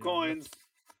 Covert Nerd coins.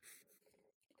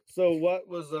 So what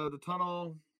was the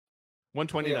tunnel?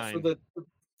 129. Yeah, so the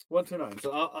 129.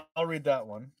 So I'll read that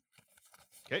one.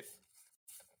 Okay.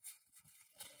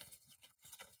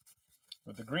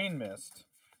 With the green mist.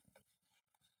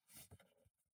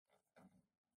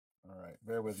 All right,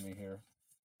 bear with me here.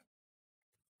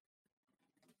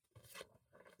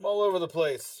 I'm all over the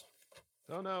place.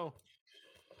 Oh no.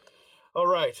 All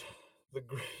right.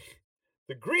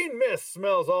 The green mist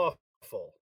smells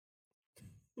awful.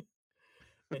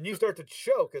 And you start to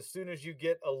choke as soon as you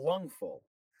get a lungful.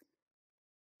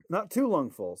 Not 2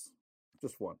 lungfuls,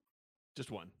 just one.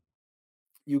 Just one.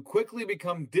 You quickly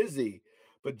become dizzy,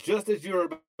 But just as you are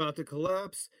about to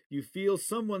collapse, you feel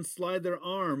someone slide their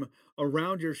arm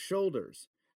around your shoulders.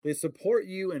 They support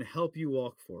you and help you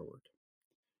walk forward.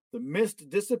 The mist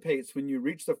dissipates when you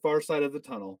reach the far side of the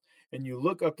tunnel, and you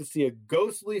look up to see a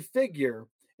ghostly figure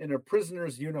in a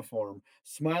prisoner's uniform,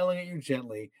 smiling at you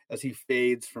gently as he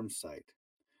fades from sight.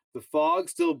 The fog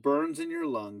still burns in your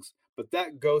lungs, but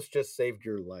that ghost just saved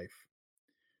your life.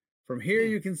 From here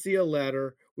you can see a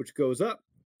ladder which goes up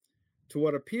to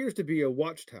what appears to be a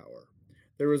watchtower.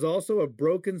 There is also a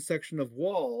broken section of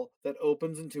wall that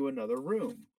opens into another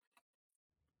room.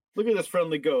 Look at this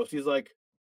friendly ghost. He's like,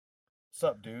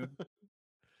 "Sup, dude?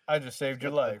 I just saved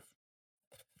your life."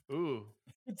 Ooh.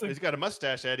 He's got a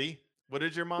mustache, Eddie. What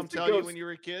did your mom It's a tell you ghost. when you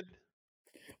were a kid?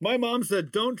 My mom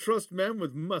said, "Don't trust men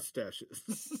with mustaches."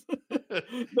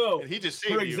 No, And he just her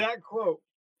saved you. exact quote.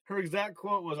 Her exact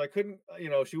quote was, "I couldn't,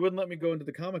 she wouldn't let me go into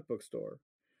the comic book store."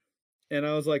 And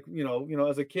I was like,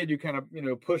 as a kid, you kind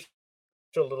of, push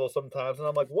a little sometimes. And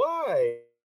I'm like, "Why?"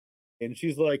 And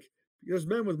she's like, "There's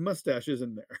men with mustaches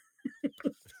in there."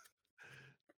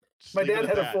 Just My leave it dad at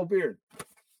had a that. full beard.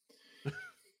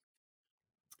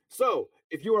 So,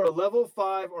 if you are a level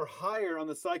 5 or higher on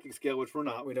the psychic scale, which we're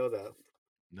not, we know that.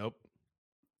 Nope.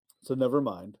 So never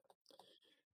mind.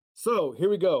 So here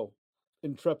we go,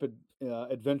 intrepid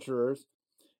adventurers.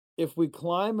 If we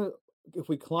climb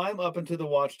up into the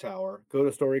watchtower, go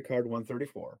to story card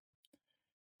 134.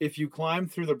 If you climb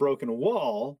through the broken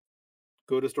wall,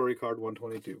 go to story card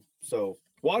 122. So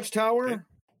watchtower Okay.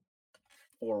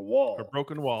 or wall. A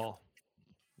broken wall.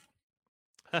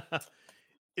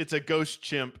 It's a ghost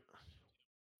chimp.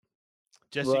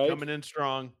 Jesse Right. coming in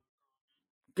strong.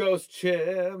 Ghost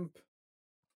chimp.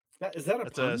 Is that a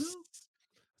That's pun?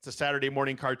 it's a Saturday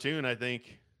morning cartoon, I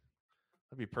think.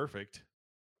 That'd be perfect.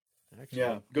 Actually.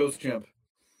 Yeah, ghost chimp.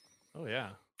 Oh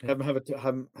yeah. Have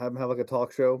him have like a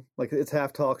talk show. Like it's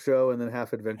half talk show and then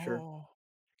half adventure. Oh.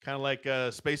 Kind of like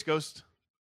Space Ghost.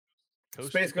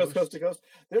 Space Ghost, Coast to Coast.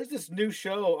 There's this new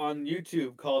show on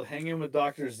YouTube called Hanging with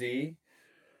Dr. Z,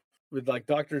 with like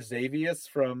Dr. Xavius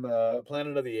from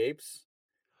Planet of the Apes,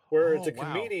 where it's a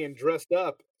comedian dressed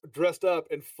up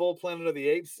in full Planet of the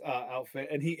Apes outfit,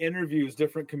 and he interviews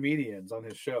different comedians on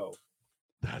his show.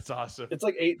 That's awesome. It's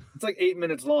like 8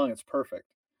 minutes long. It's perfect.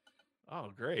 Oh,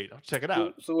 great! I'll check it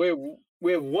out. So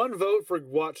we have one vote for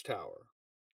Watchtower.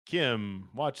 Kim,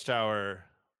 Watchtower.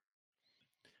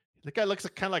 The guy looks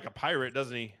kind of like a pirate,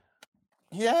 doesn't he?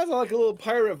 He has like a little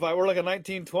pirate vibe. We're like a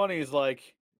 1920s,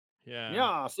 like,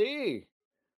 yeah. See,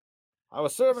 I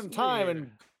was serving time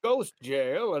in ghost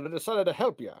jail, and I decided to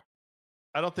help you.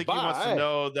 I don't think he wants to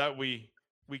know that we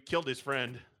killed his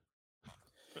friend.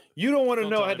 You don't want to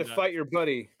know I had to fight your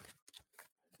buddy.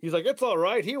 He's like, it's all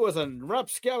right. He was a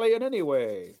rapscallion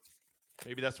anyway.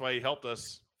 Maybe that's why he helped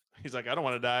us. He's like, I don't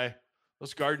want to die.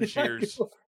 Those garden shears.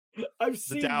 I've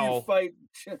seen you fight.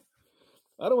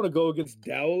 I don't want to go against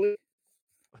Dowling.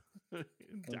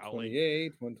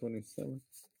 128, 127.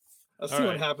 Let's see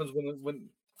what happens when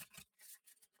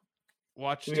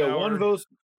Watchtower.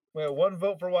 We got one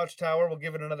vote for Watchtower. We'll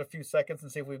give it another few seconds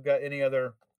and see if we've got any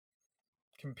other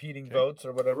competing votes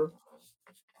or whatever.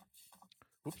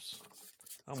 Oops.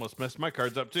 I almost messed my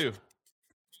cards up too.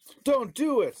 Don't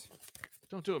do it.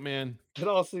 Don't do it, man. It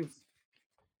all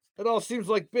seems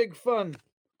like big fun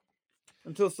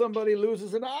until somebody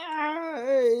loses an eye.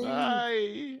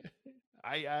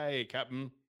 Aye,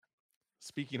 Captain.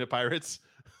 Speaking of pirates.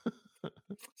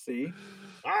 See?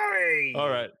 Aye. All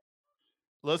right.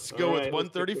 Let's go with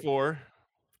 134.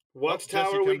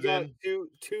 Watchtower, we got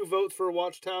two votes for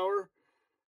Watchtower.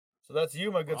 So that's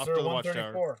you, my good sir.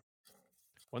 134.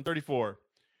 134.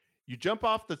 You jump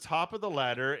off the top of the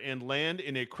ladder and land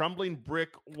in a crumbling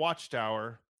brick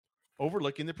watchtower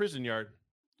overlooking the prison yard.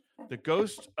 The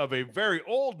ghost of a very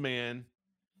old man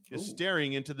is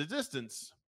staring into the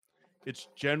distance. It's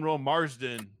General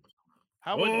Marsden.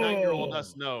 How would 9-year-old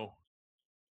us know?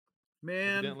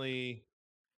 Man, evidently,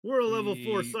 we're a level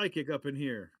 4 psychic up in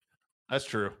here. That's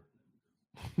true.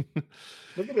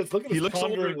 Look at this. Look at his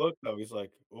pondering look, though. He's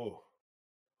like, oh,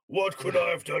 what could I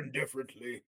have done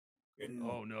differently?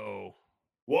 Oh, no.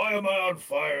 Why am I on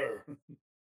fire?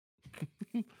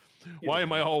 Why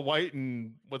am I all white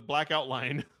and with black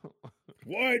outline?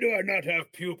 Why do I not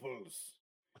have pupils?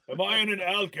 Am I in an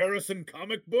Al Garrison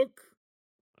comic book?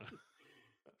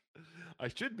 I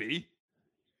should be.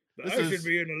 I should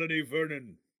be in a Lenny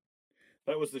Vernon.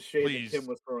 That was the shade that Tim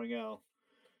was throwing out.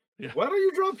 Yeah. Why don't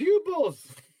you draw pupils?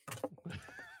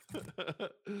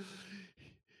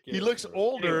 He looks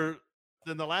older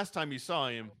than the last time you saw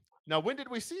him. Now, when did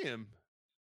we see him?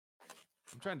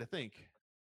 I'm trying to think.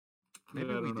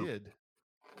 Maybe we did.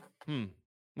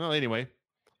 Well, anyway,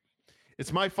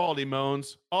 It's my fault, he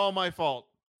moans. All my fault.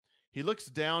 He looks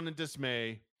down in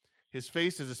dismay. His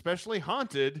face is especially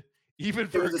haunted, even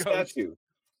It for was a a ghost. statue.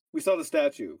 We saw the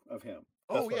statue of him.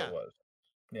 That's Oh, what yeah. it was.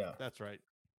 Yeah. That's right.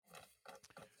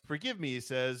 Forgive me, he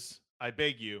says. I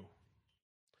beg you.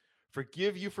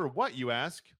 Forgive you for what, you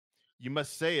ask? You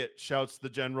must say it, shouts the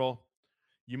general.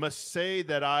 You must say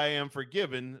that I am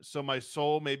forgiven so my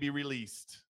soul may be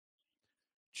released.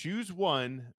 Choose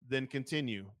one, then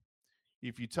continue.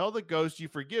 If you tell the ghost you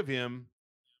forgive him,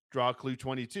 draw clue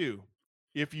 22.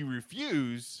 If you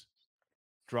refuse,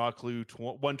 draw clue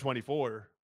 124.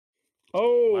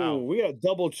 Oh, Wow. we got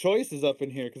double choices up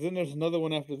in here because then there's another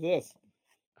one after this.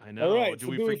 I know. All right. Do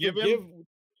so we forgive him?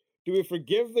 Do we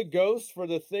forgive the ghost for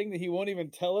the thing that he won't even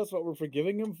tell us what we're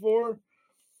forgiving him for?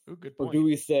 Ooh, good Or point. do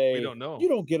we say, We don't know. You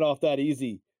don't get off that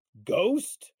easy,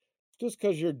 ghost? Just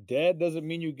because you're dead doesn't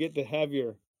mean you get to have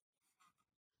your...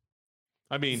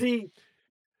 I mean, See,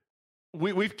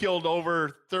 we've killed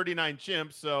over 39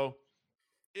 chimps, so,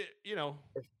 you know,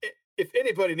 if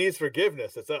anybody needs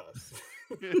forgiveness, it's us.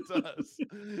 it's us.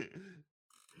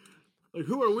 Like,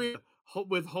 who are we to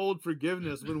withhold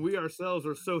forgiveness when we ourselves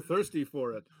are so thirsty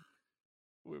for it?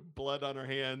 With blood on our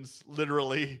hands,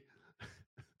 literally.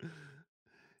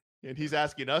 And he's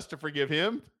asking us to forgive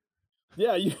him?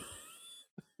 Yeah,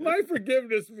 my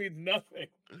forgiveness means nothing.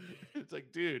 It's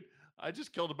like, dude, I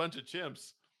just killed a bunch of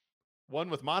chimps. One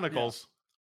with monocles.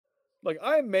 Like,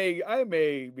 I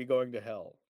may be going to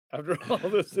hell after all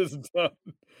this is done.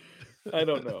 I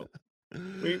don't know.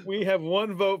 We have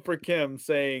one vote for Kim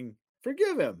saying,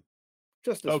 forgive him.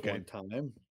 Just this one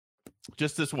time.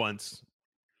 Just this once.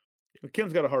 But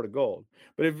Kim's got a heart of gold.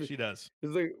 But if She does.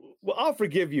 It's like, well, I'll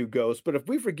forgive you, Ghost, but if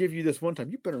we forgive you this one time,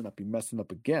 you better not be messing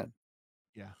up again.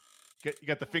 Yeah. You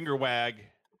got the finger wag.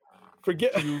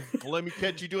 Let me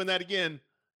catch you doing that again.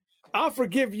 I'll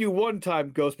forgive you one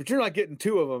time, Ghost, but you're not getting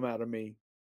two of them out of me.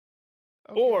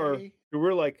 Okay. Or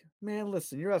we're like, man,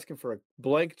 listen, you're asking for a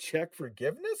blank check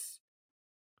forgiveness?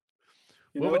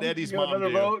 What would Eddie's mom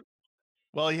do? Vote?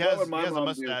 Well, he has a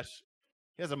mustache. Do?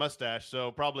 He has a mustache,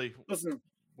 so probably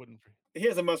wouldn't. He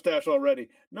has a mustache already.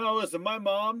 No, listen, my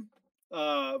mom,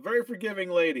 very forgiving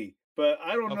lady, but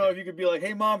I don't know if you could be like,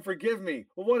 hey, mom, forgive me.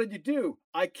 Well, what did you do?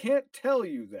 I can't tell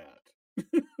you that.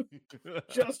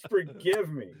 Just forgive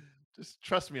me. Just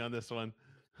trust me on this one.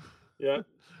 Yeah.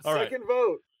 All Second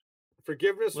vote.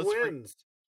 Forgiveness wins.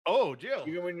 Jill.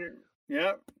 Even when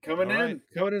you're coming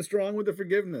in strong with the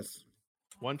forgiveness.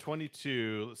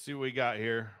 122. Let's see what we got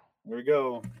here. There we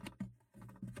go.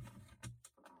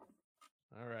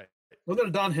 All right. Was that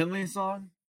a Don Henley song?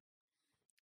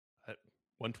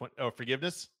 120. Oh,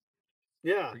 forgiveness?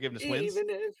 Yeah. Forgiveness wins.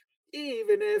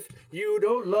 Even if you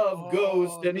don't love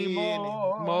Ghost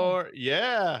anymore.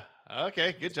 Yeah.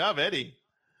 Okay. Good job, Eddie.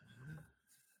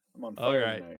 I'm on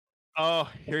fire tonight. Oh,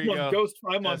 here you go.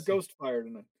 I'm on Ghost Fire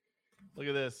tonight. Look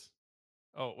at this.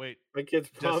 Oh, wait. My kids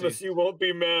promise you won't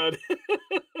be mad.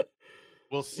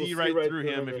 We'll see right through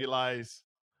him if he lies.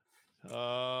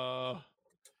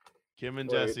 Kim and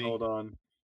Jesse. Hold on.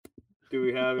 Do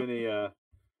we have any I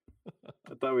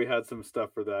thought we had some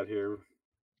stuff for that here.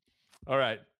 All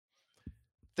right.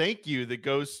 Thank you, the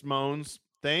ghost moans.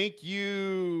 Thank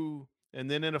you. And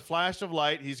then in a flash of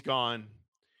light, he's gone.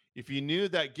 If you knew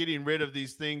that getting rid of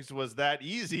these things was that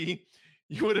easy,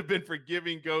 you would have been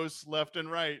forgiving ghosts left and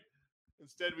right.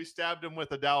 Instead, we stabbed him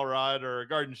with a dowel rod or a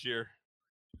garden shear.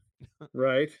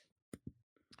 Right.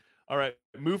 All right.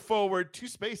 Move forward 2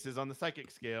 spaces on the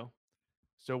psychic scale.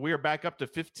 So we are back up to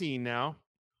 15 now.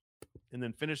 And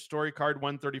then finish story card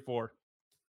 134.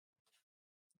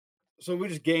 So we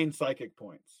just gained psychic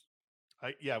points.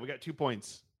 Yeah, we got 2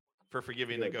 points for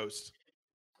forgiving the ghost.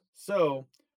 So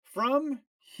from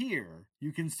here,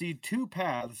 you can see 2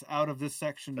 paths out of this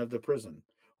section of the prison.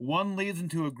 One leads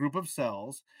into a group of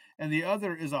cells, and the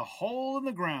other is a hole in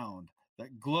the ground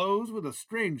that glows with a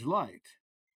strange light.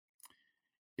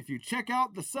 If you check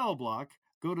out the cell block,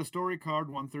 go to story card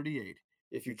 138.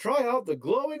 If you try out the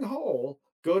glowing hole,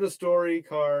 go to story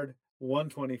card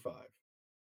 125.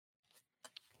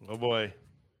 Oh boy.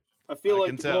 I feel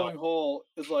like the glowing hole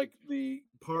is like the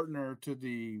partner to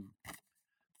the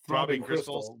throbbing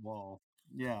crystal wall.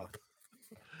 Yeah.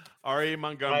 R.A.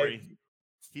 Montgomery.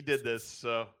 He did this,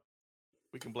 so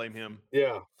we can blame him.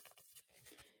 Yeah.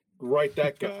 Right,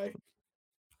 that guy.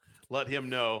 Let him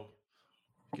know.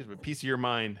 Give him a piece of your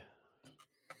mind.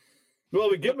 Well,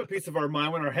 we give him a piece of our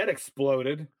mind when our head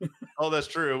exploded. Oh, that's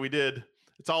true. We did.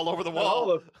 It's all over the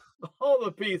wall. All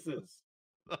the pieces.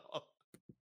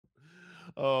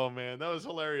 Oh, man. That was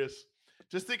hilarious.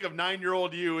 Just think of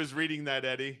 9-year-old you is reading that,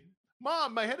 Eddie.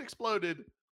 Mom, my head exploded.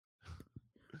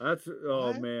 That's,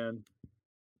 man.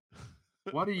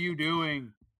 What are you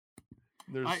doing?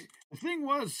 The thing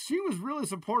was, she was really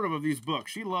supportive of these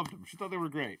books. She loved them. She thought they were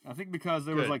great. I think because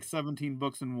there was like 17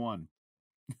 books in one.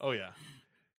 Oh, yeah.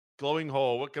 Glowing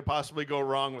hole. What could possibly go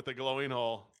wrong with a glowing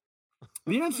hole?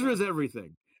 The answer is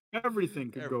everything.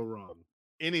 Everything could go wrong.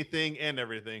 Anything and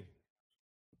everything.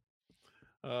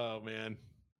 Oh, man.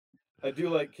 I do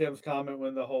like Kim's comment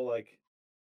when the whole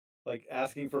like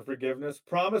asking for forgiveness.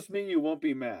 Promise me you won't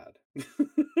be mad.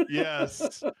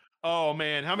 Yes. Oh,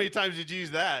 man. How many times did you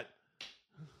use that?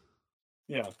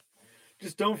 Yeah.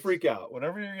 Just don't freak out.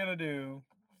 Whatever you're going to do.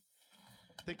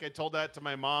 I think I told that to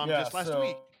my mom just last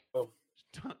week.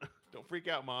 Don't freak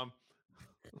out, Mom.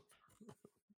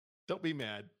 Don't be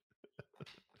mad.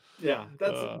 Yeah,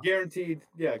 that's guaranteed.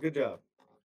 Yeah, good job.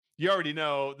 You already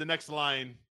know the next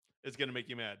line is going to make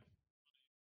you mad.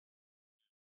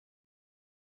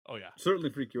 Oh, yeah.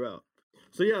 Certainly freak you out.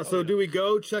 So, yeah, do we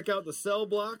go check out the cell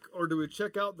block or do we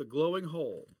check out the glowing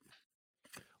hole?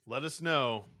 Let us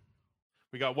know.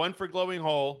 We got one for glowing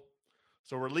hole,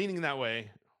 so we're leaning that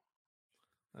way.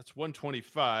 That's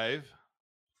 125.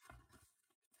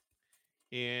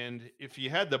 And if you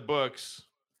had the books,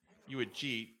 you would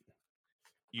cheat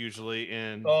usually.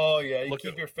 And you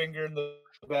keep your finger in the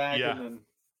bag and then.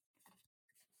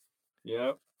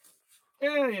 Yep.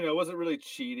 Yeah, it wasn't really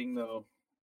cheating though.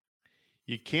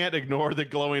 You can't ignore the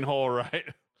glowing hole, right?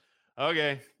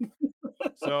 Okay.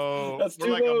 So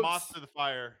we're like a moth to the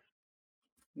fire.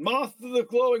 Moth to the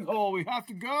glowing hole. We have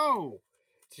to go.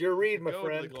 It's your read, my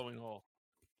friend. To the glowing hole.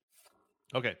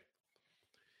 Okay.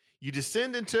 You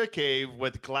descend into a cave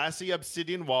with glassy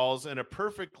obsidian walls and a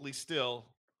perfectly still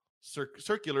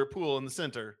circular pool in the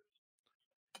center.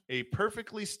 A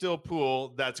perfectly still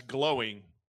pool that's glowing.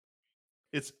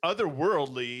 It's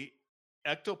otherworldly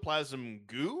ectoplasm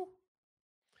goo?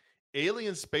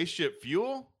 Alien spaceship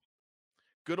fuel?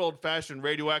 Good old-fashioned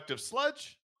radioactive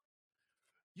sludge?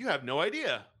 You have no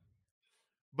idea.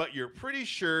 But you're pretty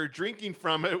sure drinking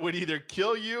from it would either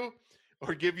kill you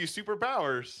or give you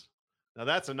superpowers. Now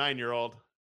that's a 9-year-old.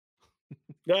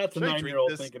 That's a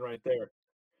 9-year-old thinking right there.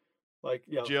 Like,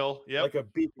 Jill, like a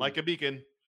beacon. Like a beacon.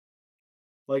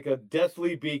 Like a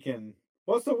deathly beacon.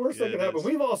 What's the worst that could happen?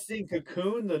 We've all seen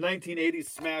Cocoon, the 1980s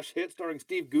smash hit starring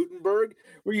Steve Guttenberg,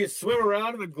 where you swim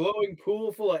around in a glowing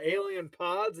pool full of alien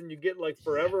pods and you get like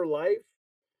forever life.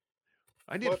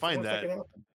 I need to find that.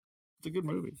 It's a good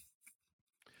movie.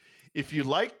 If you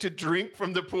like to drink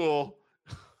from the pool,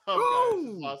 God,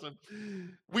 this is awesome.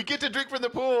 We get to drink from the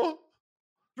pool.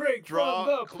 Drink from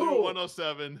the Clue pool.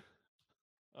 107.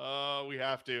 We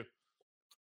have to.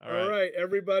 All right,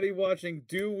 everybody watching,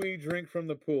 do we drink from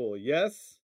the pool?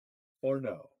 Yes or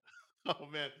no? Oh,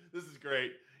 man, this is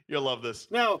great. You'll love this.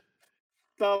 Now,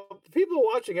 people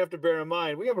watching have to bear in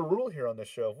mind, we have a rule here on this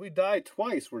show. If we die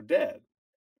twice, we're dead.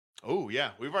 Oh,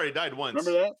 yeah. We've already died once.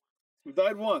 Remember that? We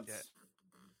died once. Yeah.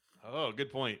 Oh,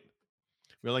 good point.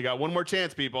 We only got one more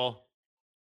chance, people.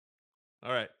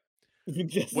 All right. Jesse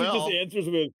just answers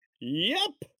with, yep.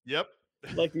 Yep.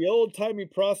 Like the old-timey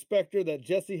prospector that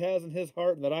Jesse has in his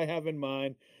heart and that I have in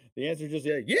mine. The answer is just,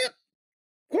 yep.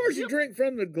 Of course you drink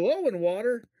from the glowing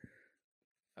water.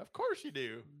 Of course you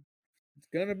do. It's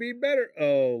going to be better.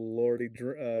 Oh, Lordy.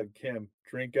 Kim,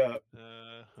 drink up.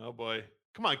 Oh, boy.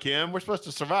 Come on, Kim. We're supposed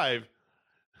to survive.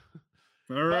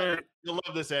 All right. You'll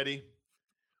love this, Eddie.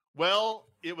 Well,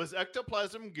 it was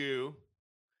ectoplasm goo,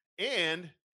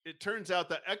 and it turns out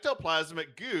that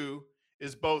ectoplasmic goo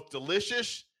is both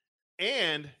delicious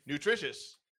and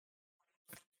nutritious.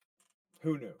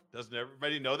 Who knew? Doesn't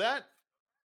everybody know that?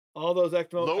 All those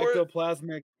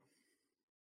ectoplasmic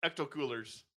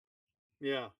ectocoolers.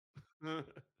 Yeah.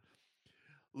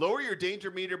 Lower your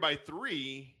danger meter by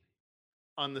 3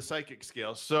 on the psychic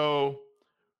scale. So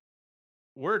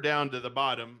we're down to the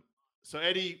bottom. So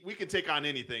Eddie, we can take on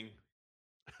anything.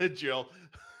 Jill,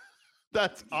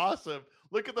 that's awesome.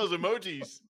 Look at those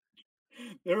emojis.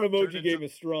 Their emoji game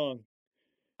is strong.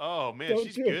 Oh man,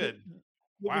 she's good.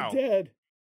 Wow. Be dead.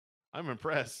 I'm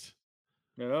impressed.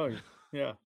 No,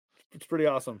 yeah. It's pretty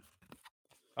awesome.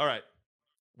 All right.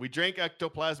 We drank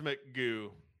ectoplasmic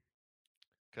goo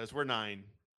because we're 9.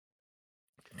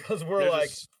 Because we're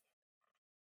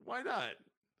why not?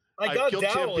 I got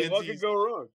Dowley. What could go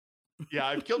wrong? Yeah,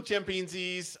 I've killed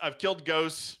chimpanzees. I've killed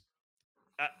ghosts.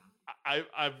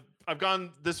 I've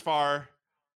gone this far.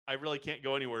 I really can't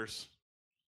go any worse.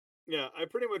 Yeah, I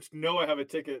pretty much know I have a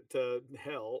ticket to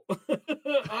hell.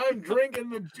 I'm drinking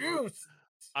the juice.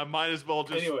 I might as well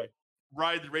just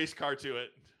ride the race car to it.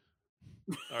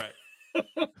 All right.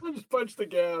 Just punch the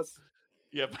gas.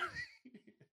 Yep.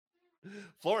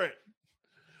 Floor it.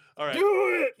 All right.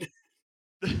 Do it.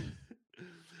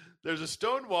 There's a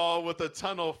stone wall with a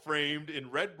tunnel framed in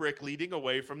red brick leading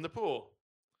away from the pool.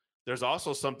 There's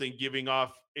also something giving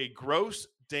off a gross,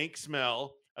 dank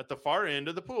smell at the far end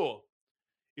of the pool.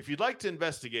 If you'd like to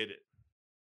investigate it,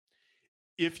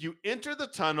 if you enter the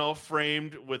tunnel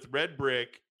framed with red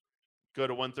brick, go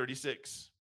to 136.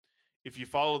 If you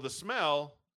follow the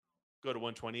smell, go to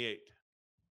 128.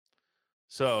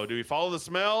 So, do we follow the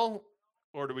smell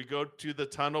or do we go to the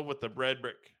tunnel with the red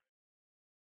brick?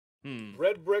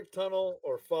 Red brick tunnel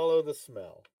or follow the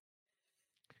smell?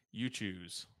 You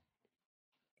choose.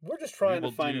 We're just trying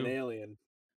to find an alien.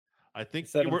 I think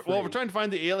we're trying to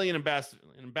find the alien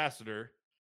ambassador.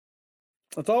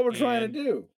 That's all we're trying to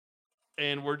do.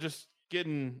 And we're just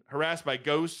getting harassed by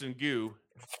ghosts and goo.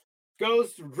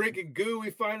 Ghosts drinking goo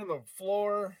we find on the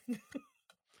floor.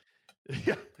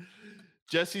 Yeah.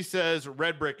 Jesse says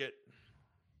red brick it.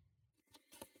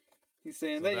 He's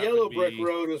saying that yellow brick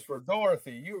road is for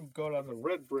Dorothy. You go down the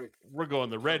red brick. We're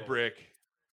going the red brick.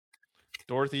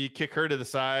 Dorothy, kick her to the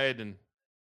side and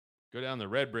go down the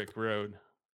red brick road.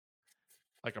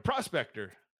 Like a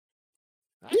prospector.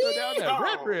 I go down that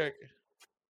red brick.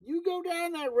 You go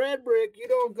down that red brick. You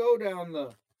don't go down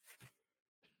the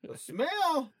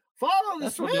smell. Follow the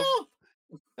smell.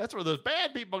 That's where those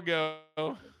bad people go.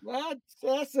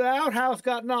 That's the outhouse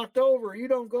got knocked over. You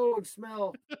don't go and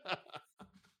smell.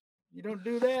 You don't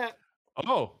do that.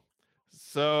 Oh,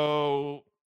 so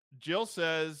Jill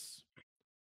says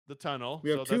the tunnel. We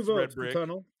have two votes for the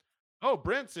tunnel. Oh,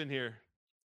 Brent's in here.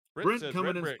 Brent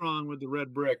coming in strong with the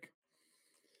red brick.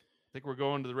 I think we're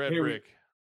going to the red brick.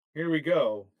 Here we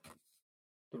go.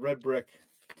 The red brick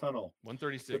tunnel.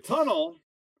 136. The tunnel.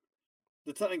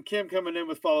 Kim coming in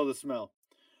with follow the smell.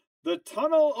 The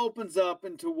tunnel opens up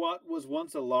into what was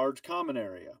once a large common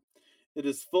area. It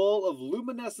is full of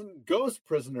luminescent ghost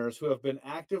prisoners who have been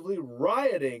actively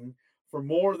rioting for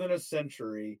more than a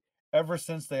century, ever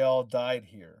since they all died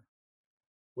here.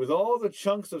 With all the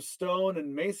chunks of stone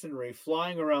and masonry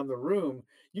flying around the room,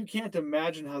 you can't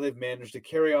imagine how they've managed to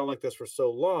carry on like this for so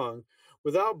long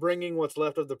without bringing what's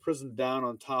left of the prison down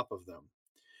on top of them.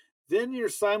 Then you're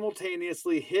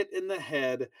simultaneously hit in the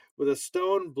head with a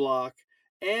stone block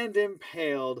and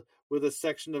impaled with a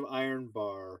section of iron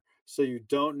bar, so you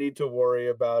don't need to worry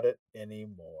about it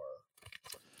anymore.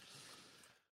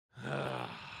 All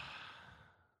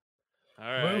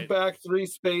right. Move back 3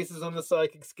 spaces on the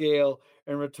psychic scale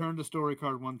and return to story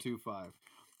card 125.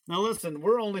 Now listen,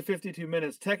 we're only 52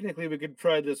 minutes. Technically, we could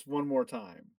try this one more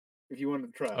time if you want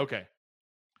to try. Okay.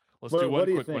 Let's do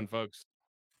one quick one, folks.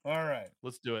 All right.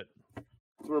 Let's do it.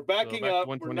 So we're backing up.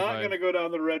 We're not going to go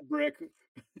down the red brick.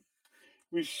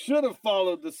 We should have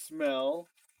followed the smell.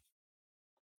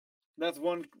 That's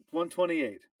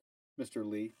 128, Mr.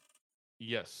 Lee.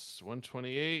 Yes,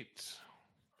 128.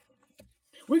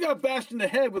 We got bashed in the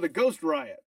head with a ghost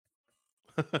riot.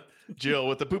 Jill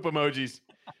with the poop emojis.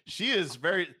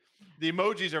 The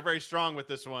emojis are very strong with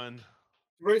this one.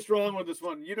 Very strong with this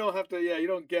one. You don't have to, you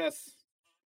don't guess.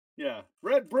 Yeah.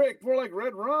 Red brick, more like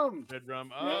red rum. Red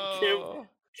rum. Oh.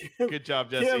 Kim, good job,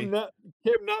 Jesse. Kim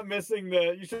not missing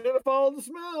you should have followed the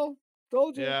smell.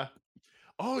 Told you. Yeah.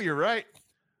 Oh, you're right.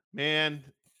 Man,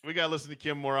 we got to listen to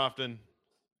Kim more often,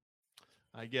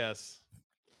 I guess.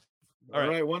 All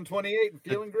right, 128.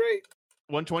 Feeling great.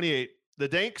 128. The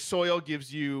dank soil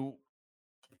gives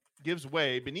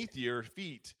way beneath your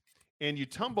feet, and you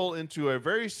tumble into a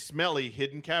very smelly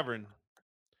hidden cavern.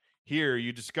 Here,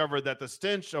 you discover that the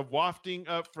stench of wafting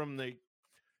up from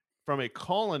a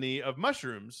colony of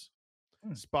mushrooms,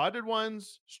 spotted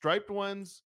ones, striped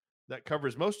ones, that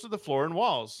covers most of the floor and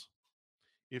walls.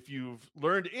 If you've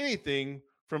learned anything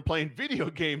from playing video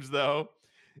games, though,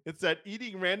 it's that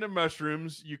eating random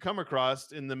mushrooms you come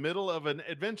across in the middle of an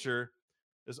adventure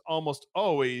is almost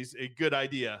always a good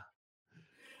idea.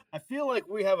 I feel like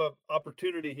we have an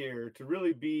opportunity here to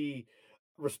really be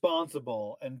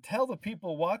responsible and tell the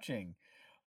people watching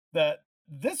that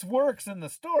this works in the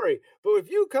story. But if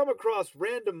you come across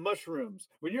random mushrooms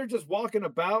when you're just walking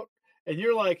about and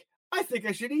you're like, I think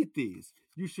I should eat these,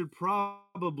 you should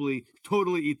probably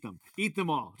totally eat them. Eat them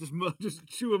all. Just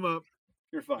chew them up.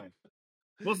 You're fine.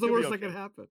 What's the worst that could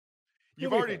happen?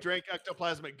 You've already drank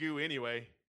ectoplasmic goo anyway.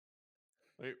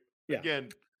 Yeah. Again,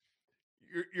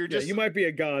 you're just... you might be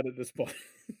a god at this point.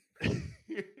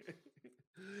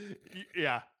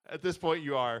 Yeah, at this point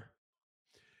you are.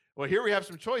 Well, here we have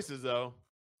some choices, though.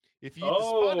 If you eat the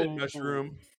spotted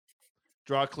mushroom,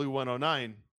 draw clue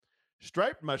 109.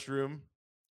 Striped mushroom,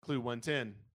 clue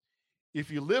 110.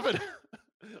 If you live it...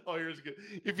 here's good.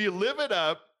 If you live it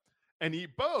up and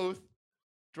eat both,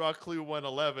 draw clue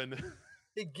 111.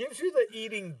 It gives you the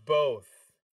eating both.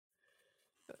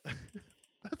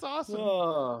 That's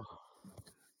awesome.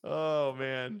 Oh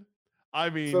man. I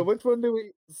mean, so which one do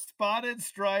we spotted,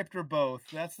 striped, or both?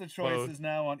 That's the choices both.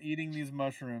 now on eating these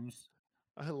mushrooms.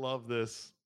 I love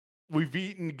this. We've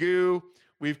eaten goo.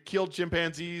 We've killed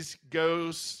chimpanzees,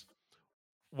 ghosts.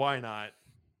 Why not?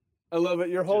 I love it.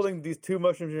 You're holding these two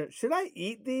mushrooms. Should I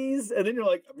eat these? And then you're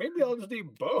like, maybe I'll just eat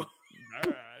both.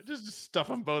 Just stuff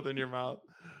them both in your mouth.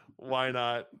 Why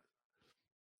not?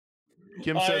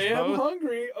 Kim I says am both.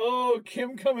 hungry. Oh,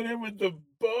 Kim coming in with the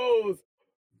both.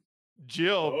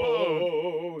 Jill,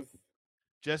 both.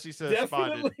 Jesse says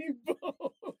definitely spotted.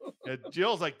 Both.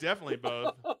 Jill's like, definitely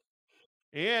both.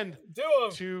 And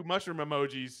two mushroom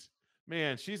emojis.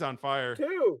 Man, she's on fire.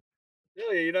 Two.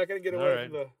 Yeah, you're not going to get away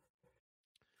from the...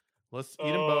 Let's eat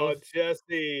them both. Oh,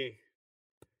 Jesse.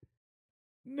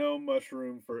 No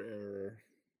mushroom for error.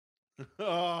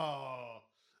 Oh.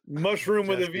 Mushroom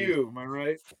Jesse. With a view, am I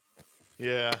right?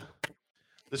 Yeah.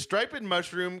 The striped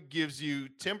mushroom gives you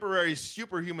temporary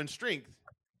superhuman strength,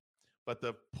 but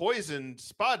the poison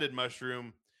spotted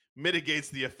mushroom mitigates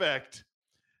the effect.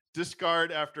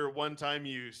 Discard after one-time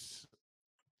use.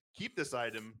 Keep this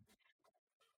item.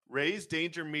 Raise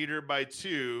danger meter by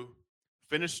 2.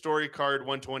 Finish story card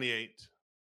 128.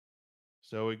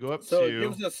 So we go up so to... it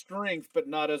gives us strength, but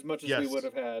not as much as we would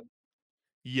have had.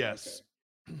 Yes.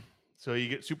 Okay. So you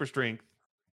get super strength.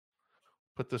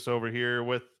 Put this over here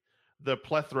with the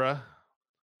plethora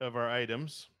of our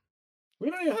items. We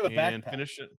don't even have a backpack.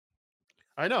 Finish it.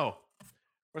 I know.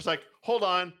 It's like, hold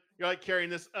on. You're like carrying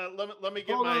this. Let me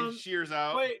get my shears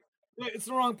out. Wait, it's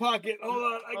the wrong pocket.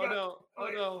 Hold on. Oh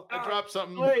no. I dropped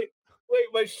something. Wait,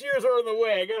 my shears are in the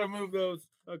way. I gotta move those.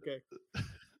 Okay.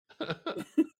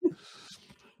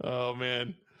 Oh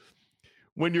man.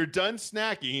 When you're done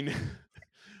snacking,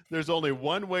 there's only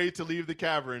one way to leave the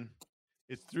cavern.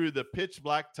 It's through the pitch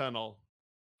black tunnel.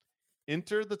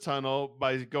 Enter the tunnel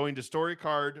by going to story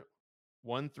card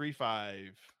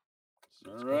 135.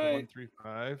 So all right.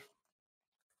 135.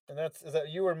 And is that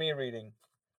you or me reading?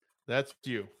 That's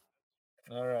you.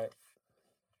 All right.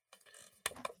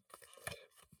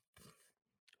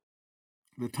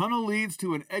 The tunnel leads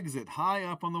to an exit high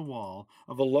up on the wall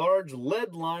of a large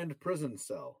lead-lined prison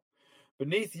cell.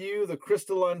 Beneath you, the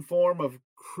crystalline form of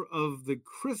the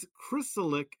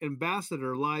chrysalic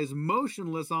ambassador lies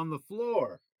motionless on the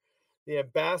floor. The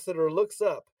ambassador looks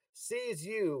up, sees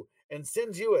you, and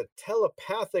sends you a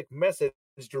telepathic message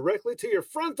directly to your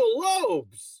frontal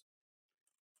lobes.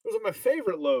 Those are my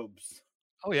favorite lobes.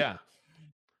 Oh, yeah.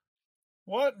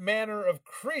 What manner of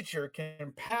creature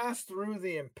can pass through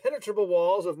the impenetrable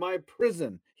walls of my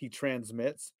prison? He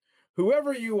transmits.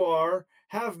 Whoever you are,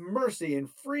 have mercy and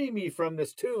free me from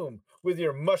this tomb with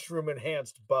your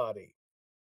mushroom-enhanced body.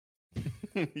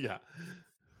 Yeah.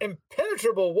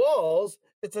 Impenetrable walls?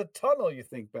 It's a tunnel, you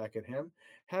think back at him.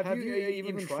 Have you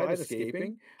even tried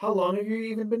escaping? How long have you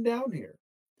even been down here?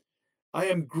 I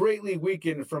am greatly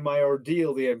weakened from my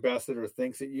ordeal, the ambassador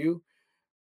thinks at you.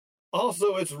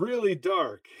 Also, it's really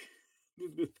dark.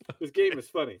 This game is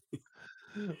funny.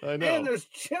 I know. And there's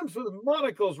chimps with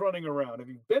monocles running around. Have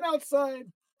you been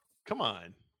outside? Come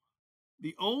on.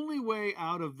 The only way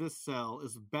out of this cell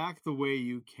is back the way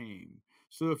you came.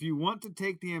 So if you want to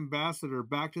take the ambassador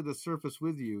back to the surface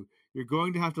with you, you're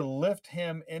going to have to lift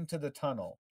him into the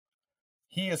tunnel.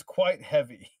 He is quite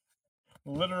heavy.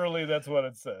 Literally, that's what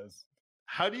it says.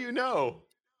 How do you know?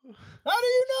 How do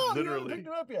you know? Literally. You haven't picked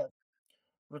it up yet.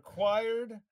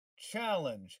 Required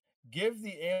challenge. Give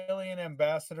the alien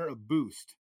ambassador a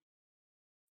boost.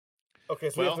 Okay,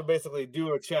 so we have to basically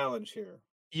do a challenge here.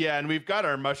 Yeah, and we've got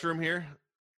our mushroom here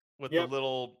with the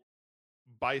little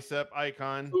bicep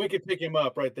icon. So we could pick him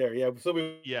up right there. Yeah, so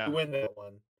we win that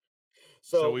one.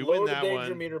 So we win that one. Lower the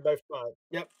danger meter by 5.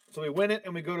 Yep. So we win it,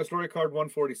 and we go to story card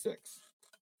 146.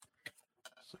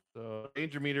 So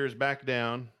danger meter is back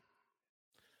down.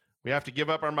 We have to give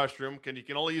up our mushroom. You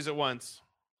can only use it once.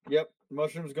 Yep,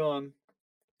 mushroom's gone.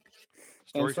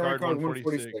 Story card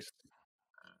 146.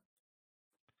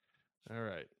 All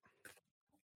right.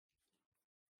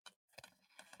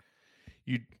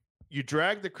 You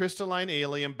drag the crystalline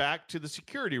alien back to the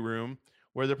security room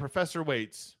where the professor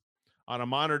waits. On a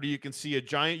monitor, you can see a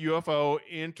giant UFO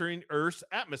entering Earth's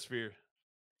atmosphere.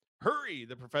 Hurry,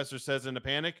 the professor says in a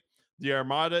panic. The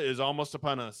Armada is almost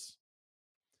upon us.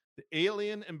 The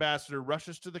alien ambassador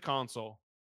rushes to the console.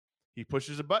 He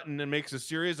pushes a button and makes a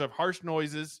series of harsh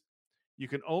noises you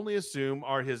can only assume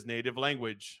are his native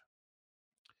language.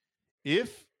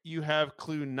 If you have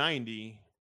clue 90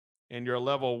 and you're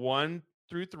level 1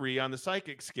 through 3 on the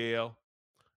psychic scale,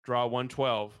 draw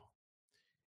 112.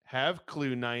 Have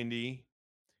clue 90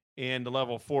 and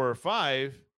level 4 or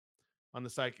 5, on the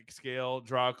psychic scale,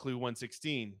 draw a clue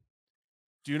 116.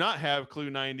 Do not have clue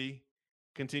 90,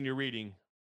 continue reading.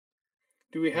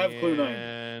 Do we have clue 90?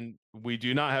 And we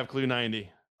do not have clue 90.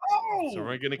 Oh, so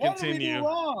we're going to what did we continue. do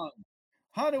wrong?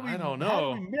 I don't know.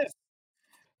 How did we miss?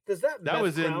 Does that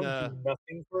was in do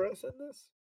nothing for us in this?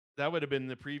 That would have been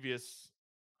the previous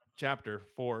chapter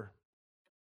 4.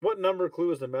 What number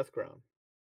clue is the meth crown?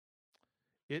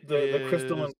 The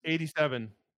crystal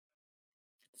 87.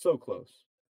 So close.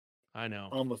 I know.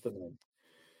 Almost a 9.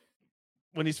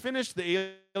 When he's finished,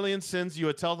 the alien sends you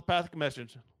a telepathic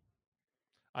message.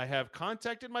 I have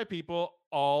contacted my people.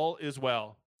 All is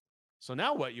well. So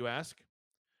now what, you ask?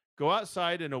 Go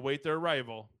outside and await their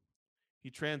arrival. He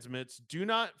transmits, do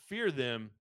not fear them.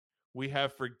 We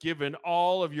have forgiven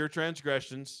all of your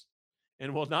transgressions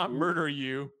and will not murder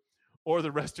you or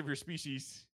the rest of your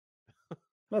species.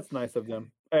 That's nice of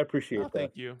them. I appreciate that.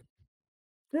 Thank you.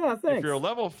 Yeah, thanks. If you're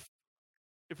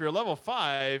a level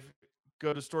 5,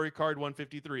 go to story card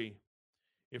 153.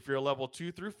 If you're a level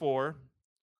 2 through 4,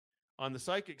 on the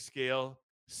psychic scale,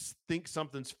 think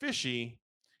something's fishy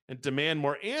and demand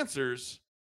more answers,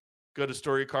 go to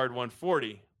story card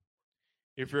 140.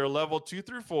 If you're a level 2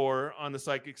 through 4 on the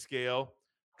psychic scale,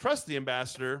 trust the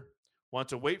ambassador, want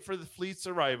to wait for the fleet's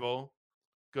arrival,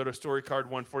 go to story card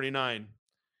 149.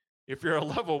 If you're a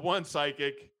level 1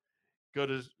 psychic, go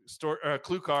to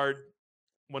clue card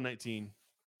 119.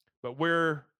 But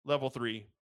we're level 3.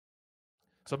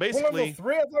 So basically,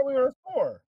 we're level 3? I thought we were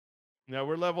 4. No,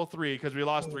 we're level 3 because we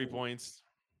lost 3 points.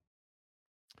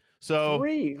 So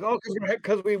 3. Oh,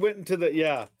 because we went into the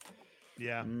yeah.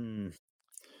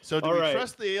 So do we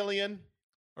trust the alien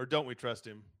or don't we trust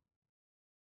him?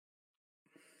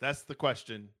 That's the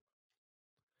question.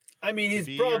 I mean,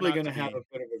 he's probably going to have a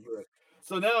bit of a grip.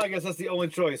 So now I guess that's the only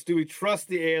choice. Do we trust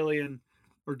the alien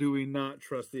or do we not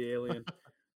trust the alien?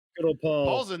 Good old Paul.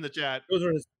 Paul's in the chat. Those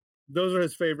are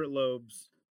his favorite lobes.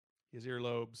 His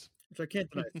earlobes. Which I can't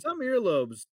deny. Some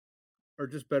earlobes are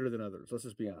just better than others. Let's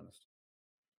just be honest.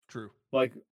 True.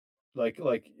 Like your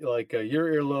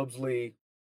earlobes, Lee,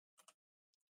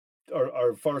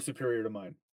 are far superior to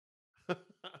mine.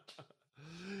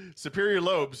 Superior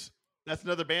Lobes. That's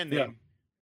another band name.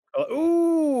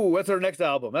 Ooh, that's our next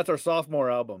album. That's our sophomore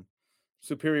album.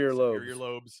 Superior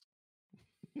Lobes.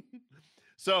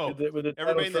 So,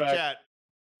 everybody in the chat,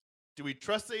 do we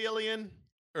trust the alien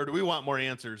or do we want more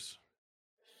answers?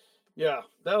 Yeah,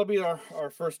 that'll be our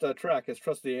first track is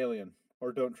Trust the Alien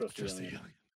or Don't Trust the Alien.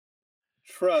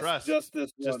 Trust just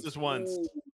this once. Ooh,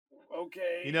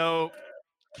 okay. You know,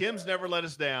 Kim's never let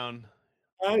us down.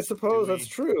 I suppose that's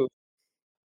true.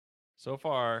 So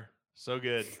far, so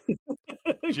good.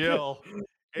 Jill,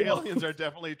 aliens are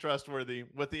definitely trustworthy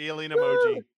with the alien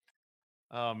emoji.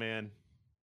 Oh, man.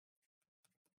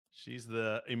 She's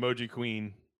the emoji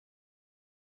queen.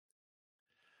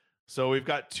 So we've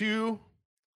got 2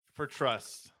 for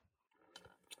trust.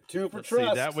 2 for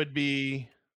trust. See, that would be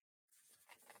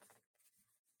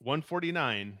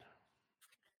 149.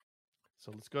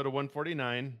 So let's go to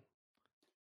 149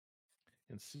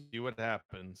 and see what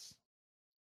happens.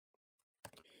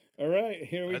 All right,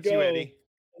 here we That's go. You, Eddie.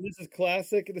 This is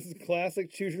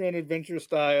classic. Choose your own adventure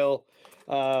style.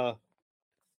 It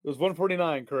was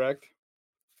 149, correct?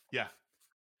 Yeah.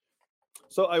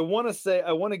 So I want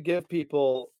to give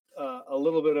people a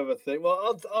little bit of a thing.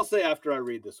 Well, I'll say after I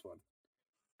read this one.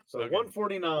 So okay.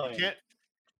 149.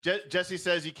 Jesse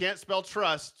says you can't spell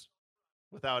trust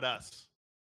without us.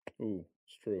 Ooh,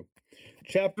 it's true.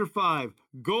 Chapter 5,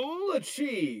 Goal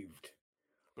Achieved.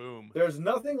 Boom. There's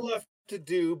nothing left to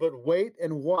do but wait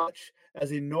and watch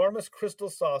as enormous crystal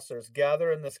saucers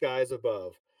gather in the skies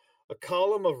above. A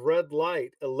column of red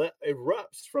light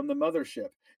erupts from the mothership,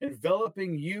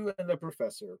 enveloping you and the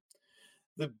professor.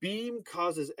 The beam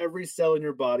causes every cell in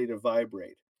your body to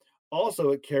vibrate.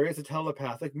 Also, it carries a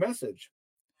telepathic message.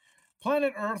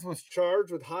 Planet Earth was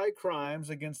charged with high crimes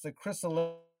against the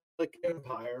Chrysalic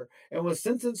Empire and was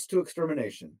sentenced to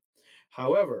extermination.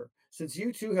 However, since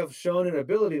you two have shown an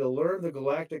ability to learn the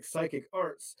galactic psychic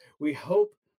arts, we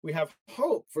have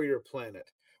hope for your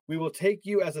planet. We will take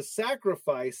you as a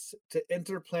sacrifice to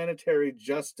interplanetary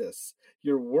justice.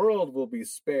 Your world will be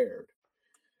spared.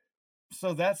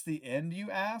 So that's the end, you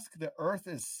ask? The Earth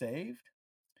is saved?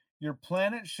 Your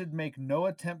planet should make no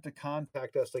attempt to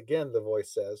contact us again, the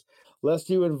voice says, lest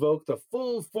you invoke the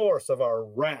full force of our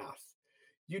wrath.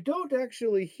 You don't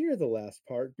actually hear the last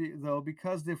part, though,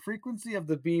 because the frequency of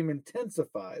the beam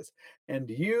intensifies, and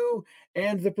you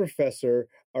and the professor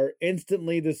are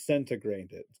instantly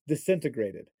disintegrated.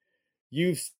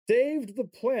 You've saved the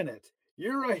planet.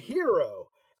 You're a hero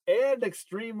and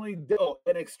extremely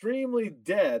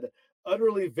dead,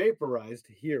 utterly vaporized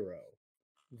hero.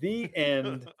 The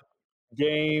end.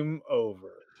 Game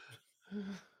over.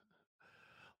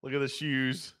 Look at the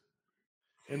shoes.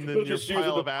 And then Look at your the shoes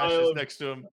pile with of the ashes pile of- next to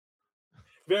him.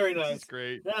 Very This nice. is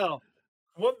great. Now,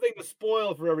 one thing to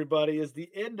spoil for everybody is the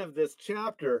end of this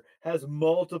chapter has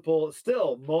multiple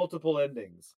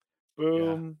endings.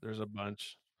 Boom. Yeah, there's a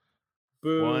bunch.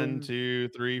 Boom. 1, 2,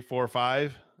 3, 4,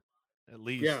 5, at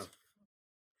least. Yeah.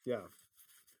 Yeah.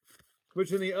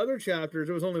 Which in the other chapters,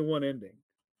 there was only one ending.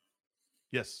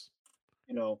 Yes.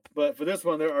 But for this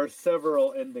one, there are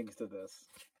several endings to this.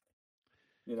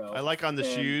 I like on the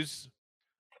shoes.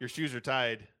 Your shoes are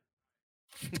tied.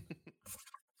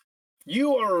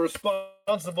 You are a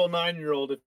responsible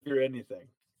 9-year-old if you're anything.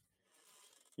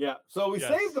 Yeah. So we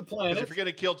saved the planet. If you're going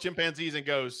to kill chimpanzees and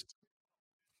ghosts,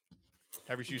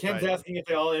 have your shoes Ken's tied. asking if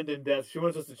they all end in death. She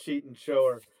wants us to cheat and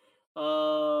show her.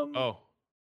 I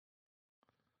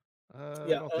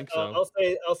don't think so. I'll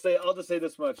just say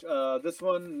this much. This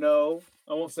one, no.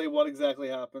 I won't say what exactly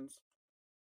happens.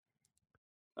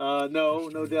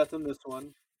 No death in this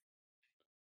one.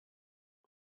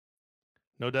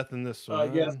 No death in this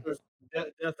one. Yes, there's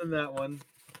death in that one.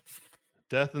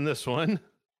 Death in this one.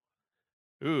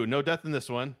 Ooh, no death in this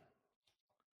one.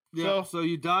 Yeah, so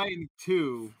you die in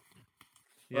 2.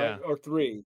 Yeah. Right? Or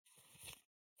 3.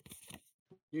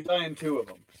 You die in 2 of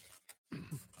them.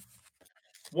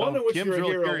 One in which Kim's you're a real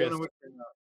hero, curious. one in which you're not.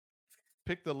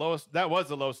 Pick the lowest. That was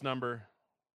the lowest number.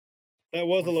 That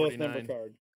was the lowest 149. number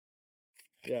card.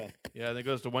 Yeah. Yeah, that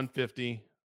goes to 150.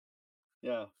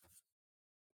 Yeah.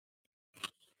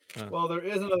 Huh. Well, there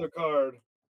is another card,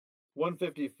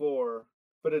 154,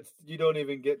 but you don't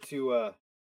even get to.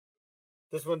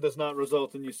 This one does not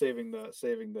result in you saving the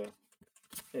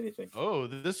anything. Oh,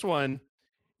 this one,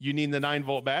 you need the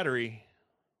 9-volt battery.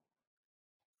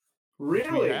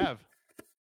 Really? We have.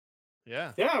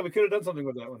 Yeah. Yeah, we could have done something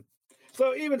with that one.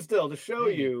 So even still, to show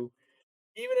you,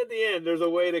 even at the end, there's a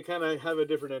way to kind of have a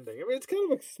different ending. I mean, it's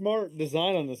kind of a smart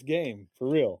design on this game, for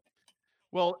real.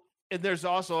 Well, and there's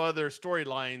also other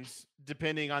storylines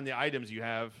depending on the items you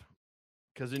have,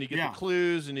 because then you get the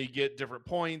clues and you get different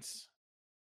points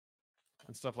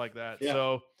and stuff like that. Yeah.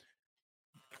 So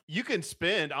you can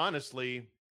spend, honestly,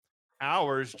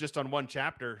 hours just on one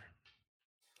chapter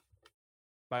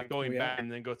by going back and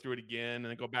then go through it again and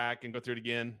then go back and go through it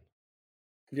again.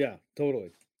 Yeah,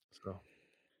 totally. So,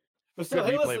 but still,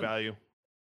 good replay value.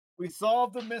 We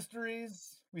solved the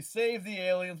mysteries. We saved the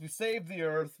aliens. We saved the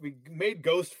Earth. We made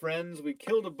ghost friends. We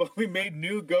killed we made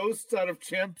new ghosts out of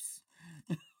chimps.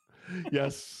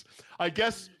 Yes. I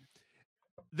guess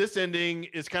this ending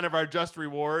is kind of our just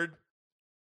reward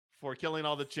for killing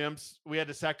all the chimps. We had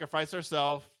to sacrifice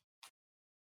ourselves,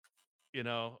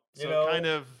 so it kind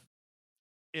of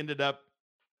ended up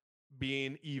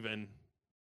being even.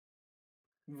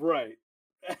 Right.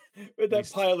 With that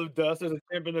pile of dust, there's a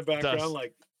chimp in the background,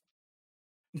 like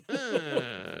chimp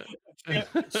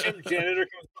janitor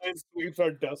comes by and sweeps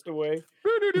our dust away.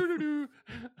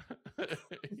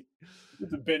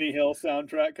 With the Benny Hill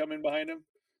soundtrack coming behind him.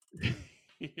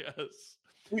 Yes.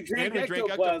 We drank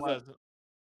ectoplasm.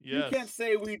 Yes. You can't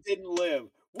say we didn't live.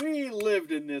 We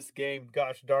lived in this game,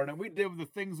 gosh darn it. We did the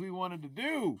things we wanted to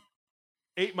do.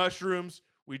 Ate mushrooms.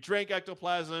 We drank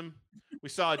ectoplasm. We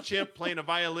saw a chimp playing a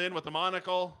violin with a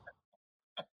monocle.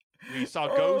 We saw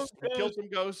ghosts. We killed some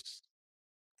ghosts.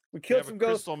 We killed some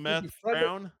ghosts. Crystal meth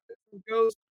crown.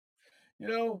 Ghosts.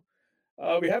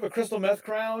 We have a crystal meth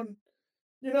crown.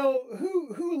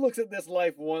 Who looks at this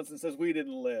life once and says we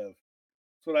didn't live?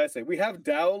 That's what I say. We have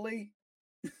Dowley.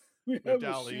 We have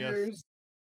Dowley, shears.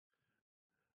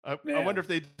 Yes. I wonder if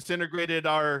they disintegrated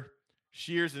our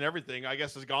shears and everything. I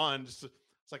guess it's gone. It's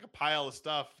like a pile of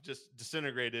stuff just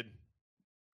disintegrated.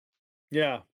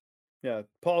 Yeah. Yeah.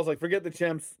 Paul's like, forget the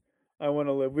chimps. I want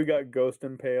to live. We got ghost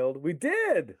impaled. We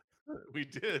did. We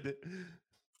did.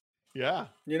 Yeah.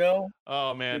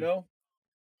 Oh, man.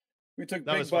 We took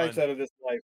big bites out of this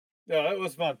life. Yeah, it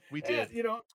was fun. We did.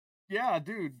 Yeah,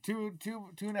 dude.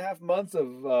 2.5 months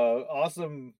of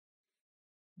awesome,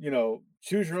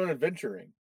 choose your own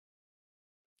adventuring.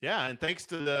 Yeah, and thanks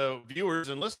to the viewers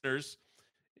and listeners,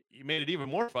 you made it even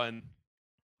more fun.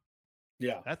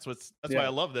 Yeah. That's why I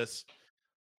love this.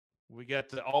 We get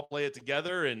to all play it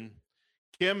together, and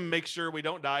Kim makes sure we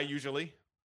don't die usually.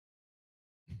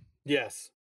 Yes.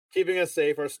 Keeping us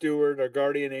safe, our steward, our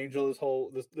guardian angel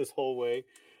this whole way.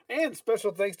 And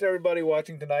special thanks to everybody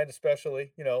watching tonight,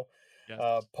 especially, Yes.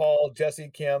 Paul, Jesse,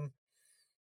 Kim,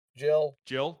 Jill.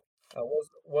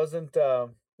 Wasn't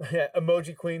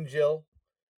Emoji Queen Jill.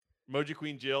 Emoji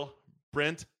Queen Jill.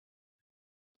 Brent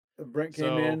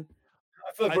came in.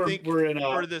 I feel like we're in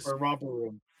a romper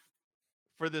room.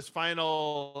 for this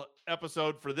final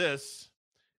episode for this,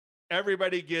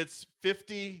 everybody gets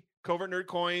 50 Covert Nerd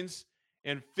coins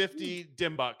and 50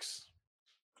 dim bucks,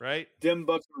 right? Dim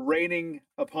bucks raining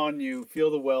upon you.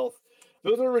 Feel the wealth.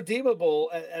 Those are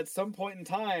redeemable at some point in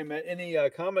time at any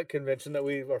comic convention that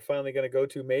we are finally going to go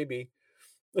to, maybe.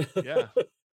 Yeah.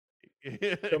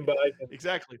 Come by.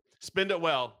 Exactly. Spend it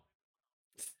well.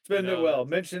 Spend it well.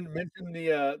 Mention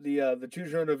the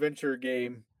Choose Your Own Adventure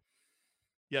game.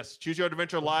 Yes, Choose Your Own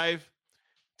Adventure live.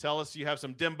 Tell us you have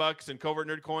some dim bucks and Covert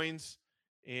Nerd coins,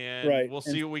 and we'll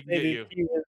see what we can get you.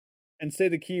 And say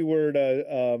the keyword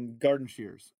garden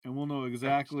shears, and we'll know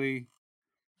exactly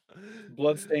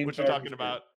bloodstained. What you're talking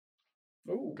about?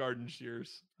 Ooh. Garden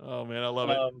shears. Oh man, I love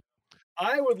it.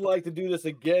 I would like to do this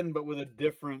again, but with a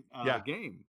different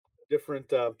game, different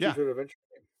Choose Your Own Adventure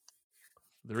game.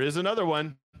 There is another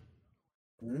one,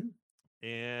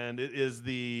 and it is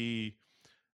the.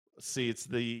 Let's see, it's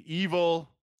the Evil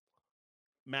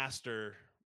Master.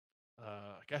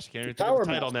 Gosh, I can't even think of the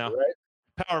title now.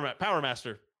 Right? Power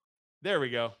Master. There we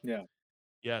go. Yeah.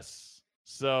 Yes.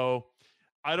 So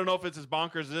I don't know if it's as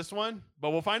bonkers as this one,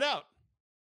 but we'll find out.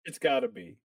 It's gotta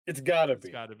be. It's gotta be.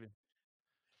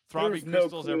 Throbbing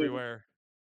crystals everywhere.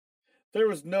 There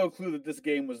was no clue that this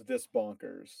game was this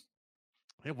bonkers.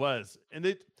 It was.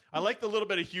 And I like the little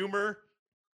bit of humor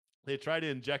they try to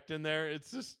inject in there. It's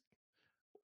just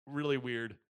really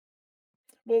weird.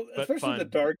 Well, especially the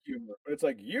dark humor. It's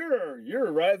like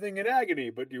you're writhing in agony,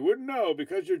 but you wouldn't know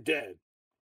because you're dead.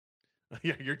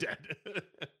 Yeah, you're dead. Yeah.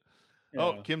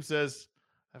 Oh, Kim says,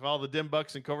 I have all the dim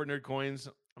bucks and Covert Nerd coins.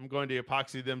 I'm going to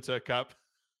epoxy them to a cup.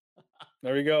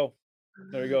 There we go.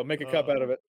 Make a cup out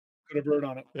of it. Put a bird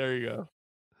on it. There you go.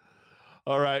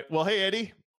 All right. Well, hey,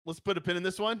 Eddie, let's put a pin in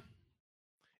this one.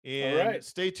 And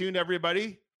stay tuned,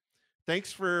 everybody.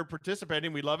 Thanks for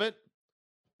participating. We love it.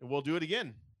 And we'll do it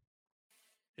again.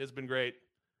 It's been great.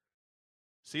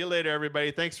 See you later,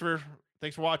 everybody. Thanks for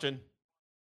watching.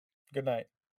 Good night.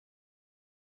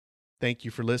 Thank you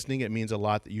for listening. It means a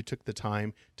lot that you took the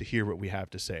time to hear what we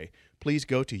have to say. Please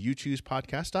go to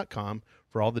youchoosepodcast.com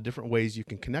for all the different ways you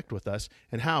can connect with us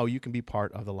and how you can be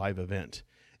part of the live event.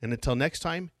 And until next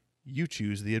time, you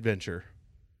choose the adventure.